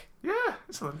Olympic. Yeah,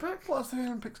 it's Olympic. What has the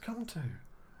Olympics come to?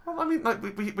 Well, I mean, like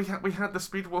we had the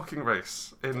speed walking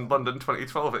race in London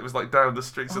 2012. It was like down the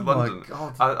streets of London.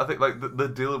 Oh my God. I think like the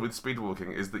deal with speed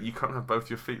walking is that you can't have both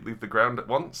your feet leave the ground at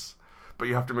once, but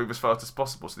you have to move as fast as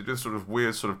possible. So they do this sort of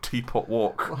weird sort of teapot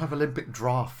walk. We'll have Olympic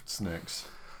drafts next.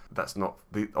 That's not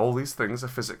all these things are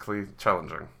physically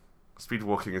challenging. Speed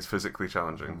walking is physically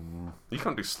challenging. You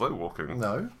can't do slow walking.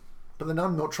 No. But then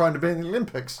I'm not trying to be in the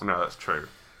Olympics. No, that's true.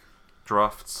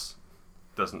 Drafts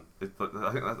doesn't...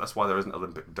 I think that's why there isn't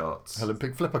Olympic darts.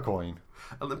 Olympic flipper coin.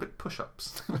 Olympic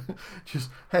push-ups.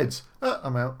 Just heads.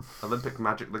 I'm out. Olympic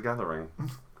Magic the Gathering.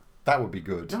 That would be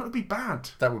good. No, it would be bad.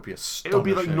 That would be astonishing. It would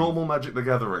be like normal Magic the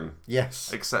Gathering.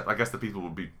 Yes. Except, I guess the people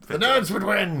would be The fitter. nerds would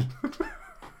win!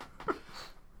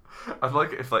 I'd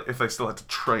like it if they still had to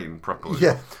train properly.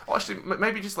 Yeah. Well, actually,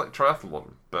 maybe just like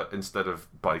triathlon, but instead of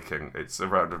biking, it's a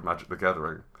round of Magic the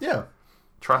Gathering. Yeah.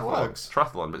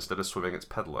 Triathlon, but instead of swimming, it's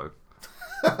pedalo.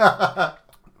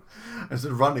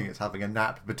 Instead of running, it's having a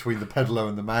nap between the pedalo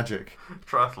and the magic.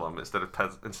 Triathlon, instead of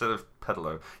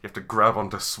pedalo, you have to grab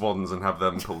onto swans and have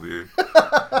them pull you.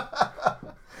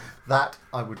 That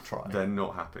I would try. They're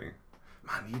not happy.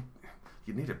 Man,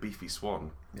 you need a beefy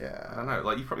swan. I Yeah. don't know,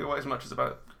 like you probably weigh as much as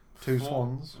about 2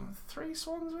 swans. 3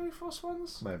 swans, maybe 4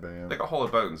 swans? Maybe, yeah. They got hollow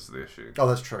bones, is the issue. Oh,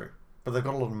 that's true. But they've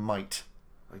got a lot of might.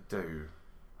 They do.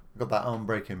 They've got that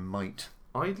arm-breaking might.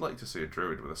 I'd like to see a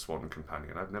druid with a swan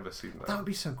companion. I've never seen that. That would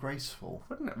be so graceful.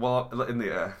 Wouldn't it? Well, in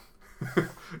the air.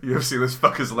 You ever seen those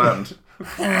fuckers land?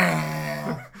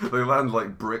 They land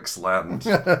like bricks land.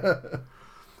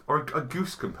 Or a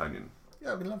goose companion. Yeah,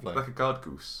 that'd be lovely. Like a guard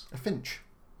goose. A finch.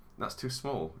 That's too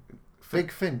small.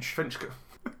 Big finch. Finch.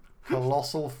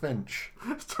 Colossal finch.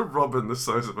 It's a robin the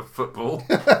size of a football.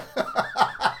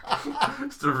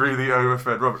 It's a really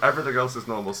overfed robin. Everything else is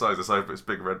normal size aside from its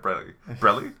big red belly.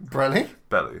 Belly? Brelly?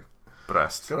 Belly.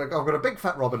 Breast. I've got a big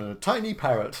fat robin and a tiny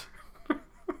parrot.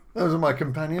 Those are my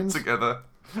companions. Together,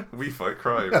 we fight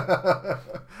crime.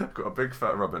 I've got a big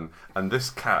fat robin and this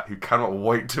cat who cannot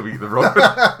wait to eat the robin.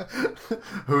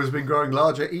 Who has been growing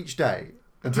larger each day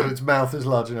until its mouth is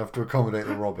large enough to accommodate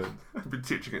the robin. I've been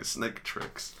teaching it snake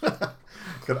tricks. It's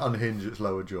got to unhinge its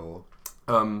lower jaw.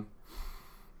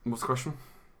 What's the question?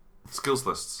 Skills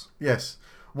lists. Yes.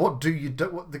 What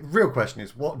the real question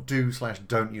is, what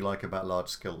do/don't you like about large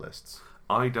skill lists?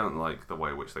 I don't like the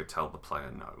way in which they tell the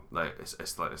player no.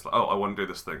 It's like, oh, I want to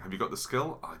do this thing. Have you got the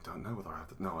skill? I don't know whether I have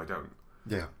the... No, I don't.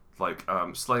 Yeah. Like,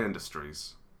 Slay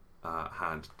Industries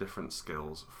had different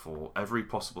skills for every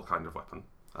possible kind of weapon.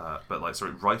 But like,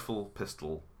 sorry, rifle,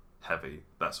 pistol, heavy,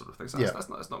 that sort of thing. So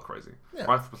that's not crazy. Yeah.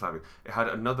 Rifle, pistol, heavy. It had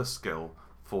another skill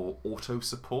for auto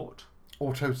support.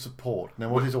 Auto support. Now,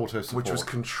 what is auto support? Which was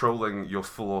controlling your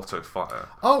full auto fire.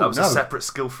 Oh, that was no. a separate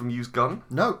skill from use gun.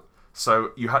 No.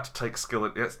 So you had to take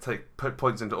put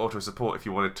points into auto support if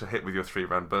you wanted to hit with your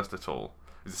 3-round burst at all.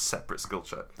 It's a separate skill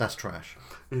check. That's trash.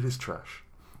 It is trash.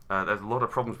 There's a lot of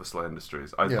problems with Slay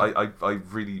Industries. I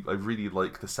really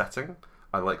like the setting.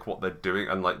 I like what they're doing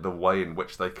and like the way in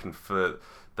which they confer.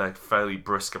 They're fairly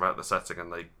brisk about the setting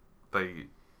and they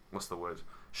what's the word?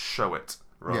 Show it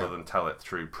rather than tell it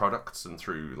through products and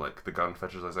through like the gun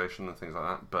fetishization and things like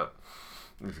that. But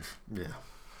yeah,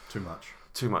 too much.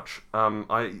 Too much.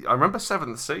 I remember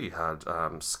 7th Sea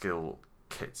had skill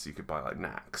kits you could buy like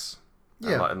knacks.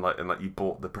 Yeah. And like you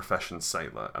bought the Profession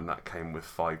Sailor and that came with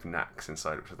 5 knacks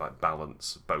inside, which is like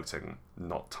balance, boating,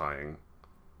 knot tying,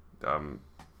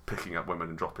 picking up women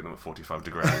and dropping them at 45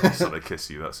 degrees so they kiss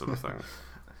you, that sort of thing.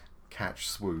 Catch,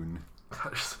 swoon. Do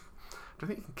you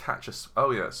think you can catch a... Oh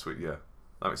yeah, sweet, yeah.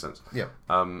 That makes sense. Yeah.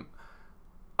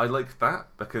 I liked that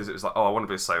because it was like, oh, I want to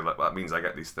be a sailor, that means I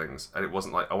get these things. And it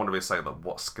wasn't like, I want to be a sailor,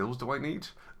 what skills do I need?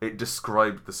 It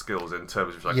described the skills in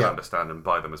terms which I could understand and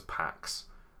buy them as packs,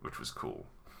 which was cool.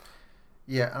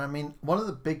 Yeah, and I mean, one of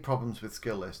the big problems with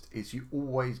skill list is you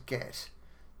always get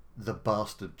the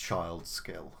bastard child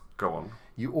skill. Go on.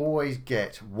 You always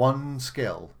get one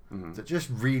skill that just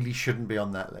really shouldn't be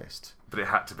on that list. But it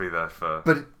had to be there for...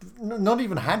 But it not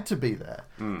even had to be there.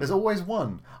 There's always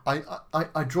one.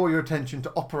 I draw your attention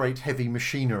to operate heavy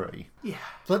machinery. Yeah.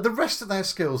 Like the rest of their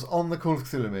skills on the Call of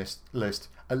Cthulhu list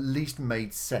at least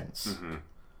made sense.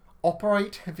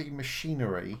 Operate heavy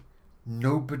machinery,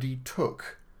 nobody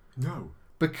took. No.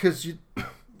 Because you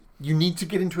need to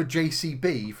get into a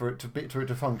JCB for it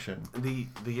to function.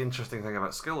 The interesting thing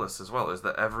about skill lists as well is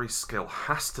that every skill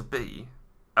has to be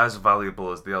as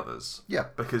valuable as the others. Yeah.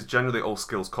 Because generally all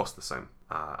skills cost the same.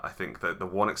 I think that the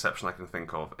one exception I can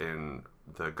think of in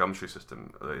the Gumshoe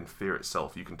system, in Fear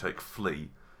itself, you can take Flee,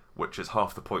 which is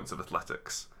half the points of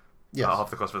athletics. Yes. Half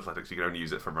the cost of athletics, you can only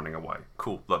use it for running away.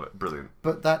 Cool, love it, brilliant.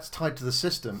 But that's tied to the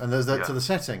system, and there's that to the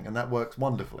setting, and that works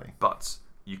wonderfully. But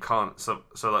you can't... So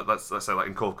like, let's say like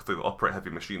in Call of Cthulhu, operate heavy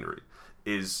machinery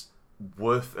is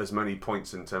worth as many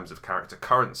points in terms of character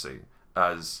currency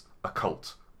as a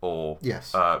cult. Or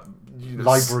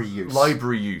library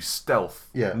use, stealth,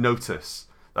 notice,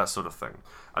 that sort of thing.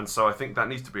 And so I think that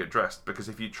needs to be addressed because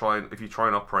if you try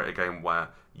and operate a game where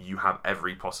you have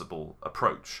every possible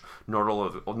approach. Not all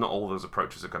of those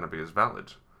approaches are going to be as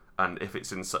valid. And if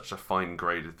it's in such a fine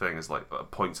graded thing as like a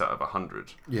point out of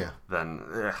 100, then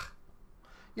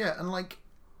yeah, and like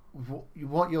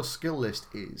what your skill list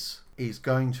is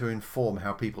going to inform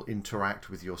how people interact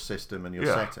with your system and your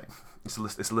setting. It's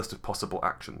a list of possible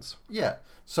actions. Yeah.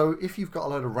 So if you've got a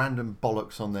load of random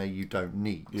bollocks on there you don't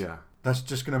need, that's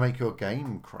just going to make your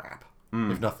game crap,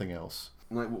 if nothing else.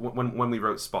 Like when we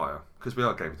wrote Spire, because we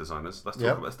are game designers,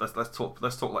 let's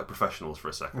talk like professionals for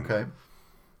a second. Okay.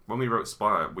 When we wrote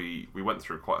Spire, we went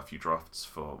through quite a few drafts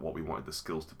for what we wanted the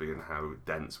skills to be and how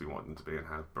dense we wanted them to be and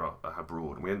how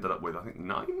broad. And we ended up with, I think,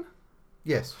 9?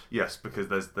 Yes. Yes, because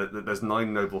there's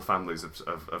 9 noble families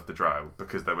of the Drow,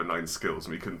 because there were 9 skills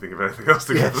and we couldn't think of anything else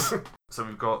to give them. So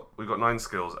we've got 9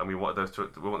 skills, and we want those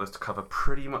to cover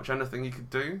pretty much anything you could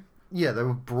do. Yeah, they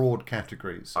were broad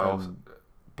categories.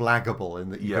 Blaggable in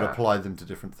that you could apply them to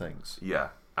different things. Yeah,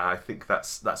 and I think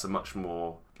that's a much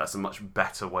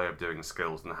better way of doing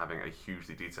skills than having a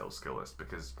hugely detailed skill list,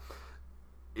 because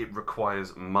it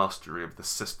requires mastery of the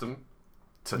system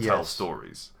to tell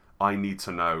stories. I need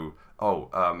to know.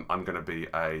 I'm going to be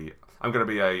a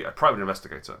private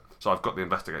investigator, so I've got the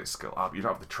investigate skill. You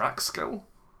don't have the track skill.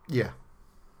 Yeah.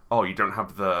 Oh, you don't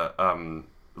have the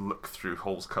look through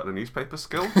holes cut in a newspaper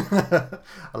skill. I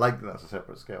like that that's a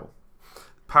separate skill.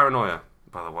 Paranoia,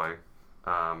 by the way,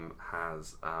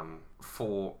 has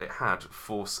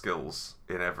 4 skills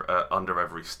in under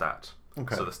every stat.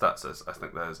 Okay. So the stats is, I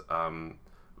think there's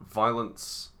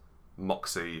violence,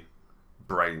 moxie,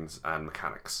 brains, and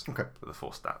mechanics. Okay. Are the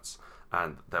 4 stats.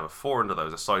 And there were 4 under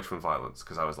those aside from violence,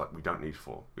 because I was like, we don't need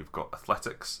 4. We've got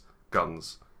athletics,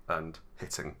 guns, and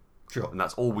hitting. Sure. And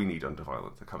that's all we need under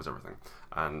violence. It covers everything.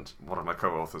 And one of my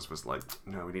co-authors was like,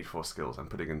 no, we need 4 skills. I'm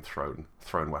putting in thrown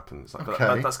weapons. Like,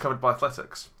 that's covered by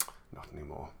athletics. Not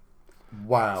anymore.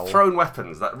 Wow. Thrown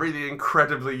weapons, that really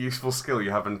incredibly useful skill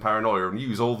you have in Paranoia and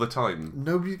use all the time.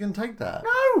 Nobody can take that.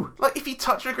 No! Like, if you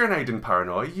touch a grenade in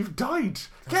Paranoia, you've died.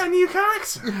 Get a new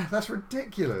character. Yeah, that's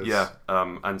ridiculous. Yeah,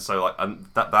 and so, like, and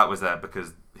that was there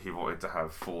because he wanted to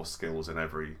have 4 skills in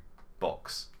every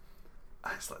box.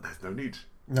 And it's like, there's no need.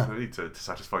 No. No need to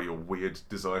satisfy your weird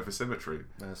desire for symmetry.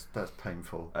 That's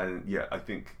painful. And yeah, I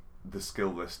think the skill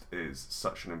list is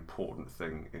such an important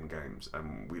thing in games,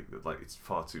 and it's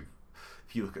far too.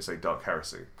 If you look at, say, Dark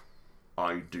Heresy,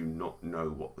 I do not know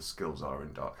what the skills are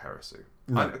in Dark Heresy.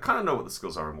 No. I kind of know what the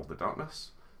skills are in World of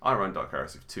Darkness. I ran Dark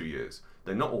Heresy for 2 years.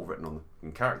 They're not all written on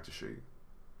the character sheet.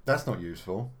 That's not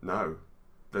useful. No,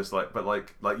 there's like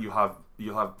you have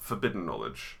forbidden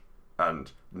knowledge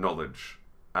and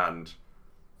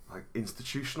like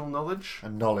institutional knowledge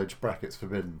and knowledge brackets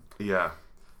forbidden. Yeah.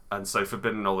 And so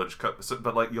forbidden knowledge,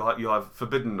 but like you'll have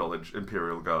forbidden knowledge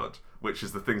Imperial Guard, which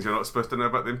is the things you're not supposed to know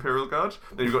about the Imperial Guard.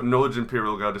 Then you've got knowledge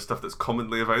Imperial Guard is stuff that's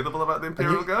commonly available about the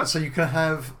Imperial Guard. So you can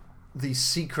have the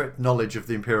secret knowledge of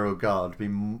the Imperial Guard be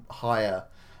higher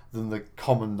than the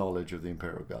common knowledge of the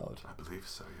Imperial Guard. I believe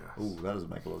so, yes. Ooh, that doesn't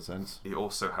make a lot of sense. You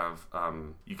also have,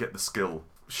 you get the skill,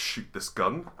 shoot this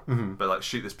gun, but like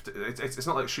shoot this, it's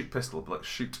not like shoot pistol, but like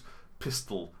shoot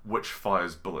pistol which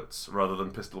fires bullets rather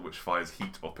than pistol which fires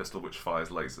heat or pistol which fires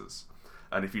lasers.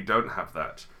 And if you don't have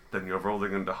that, then you're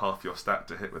rolling under half your stat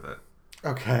to hit with it.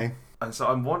 Okay. And so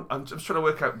I'm just trying to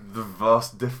work out the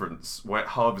vast difference where it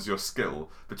halves your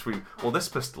skill between, well, this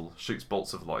pistol shoots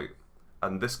bolts of light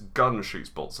and this gun shoots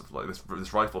bolts of light.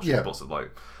 This rifle shoots bolts of light.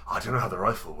 I don't know how the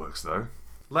rifle works though.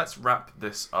 Let's wrap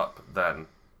this up then.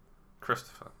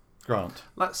 Christopher. Grant.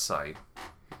 Let's say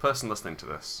the person listening to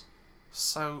this,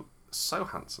 so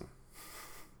handsome.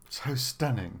 So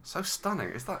stunning. So stunning.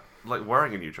 Is that like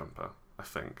wearing a new jumper, I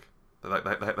think. They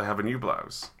have a new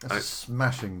blouse. That's a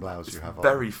smashing blouse you have on.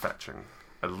 Very fetching.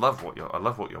 I love what you're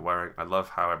wearing. I love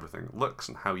how everything looks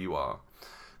and how you are.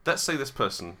 Let's say this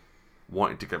person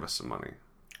wanted to give us some money.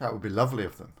 That would be lovely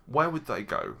of them. Where would they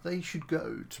go? They should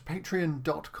go to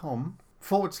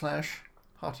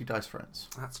patreon.com/Hearty Dice Friends.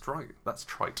 That's right. That's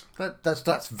trite.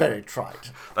 That's very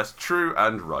trite. That's true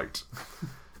and right.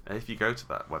 And if you go to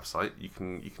that website, you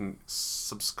can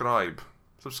subscribe.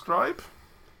 Subscribe?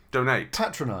 Donate.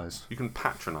 Patronise. You can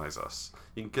patronise us.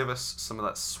 You can give us some of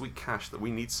that sweet cash that we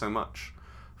need so much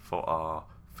for our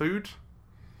food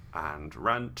and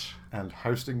rent and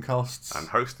hosting costs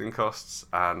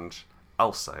and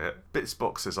I'll say it, bits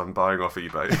boxes I'm buying off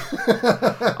eBay.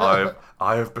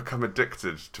 I have become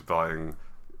addicted to buying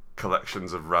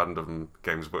collections of random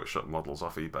Games Workshop models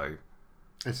off eBay.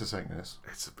 It's a sickness.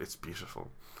 It's beautiful.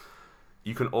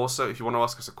 You can also, if you want to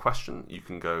ask us a question, you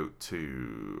can go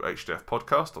to HDF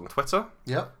Podcast on Twitter,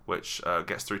 which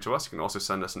gets through to us. You can also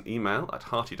send us an email at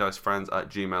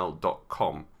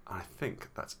heartydicefriends@gmail.com. I think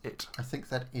that's it. I think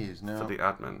that is. Now, for the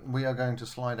admin. We are going to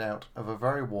slide out of a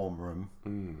very warm room.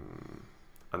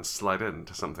 And slide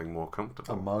into something more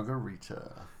comfortable. A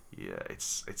margarita. Yeah,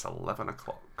 it's 11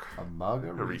 o'clock. A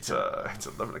margarita. It's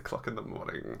 11 o'clock in the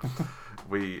morning.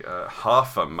 We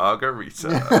half a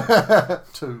margarita.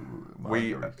 2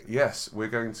 margaritas. Yes, we're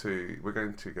going to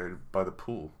go by the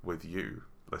pool with you,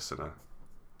 listener.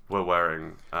 We're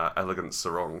wearing elegant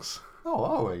sarongs. Oh,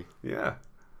 are we? Yeah.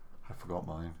 I forgot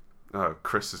mine. Oh,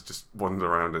 Chris has just wandered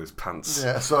around in his pants.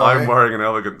 Yeah, sorry. I'm wearing an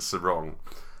elegant sarong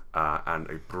and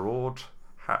a broad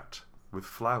hat with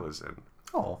flowers in.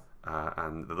 Oh.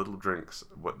 And the little drinks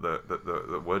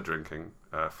that we're drinking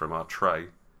from our tray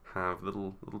have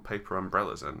little paper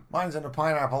umbrellas in. Mine's in a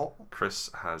pineapple. Chris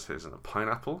has his in a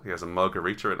pineapple. He has a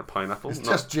margarita in a pineapple. It's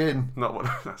just gin. Not what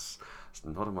that's. It's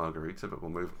not a margarita, but we'll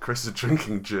move. Chris is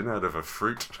drinking gin out of a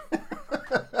fruit.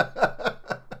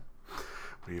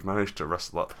 We've managed to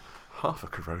rustle up half a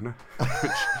Corona,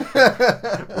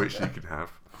 which you can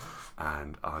have.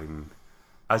 And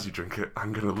as you drink it,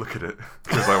 I'm going to look at it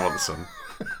because I want some.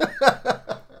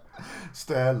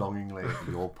 Stare longingly at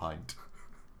your pint.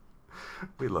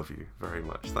 We love you very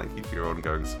much. Thank you for your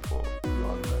ongoing support. You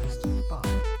are the best.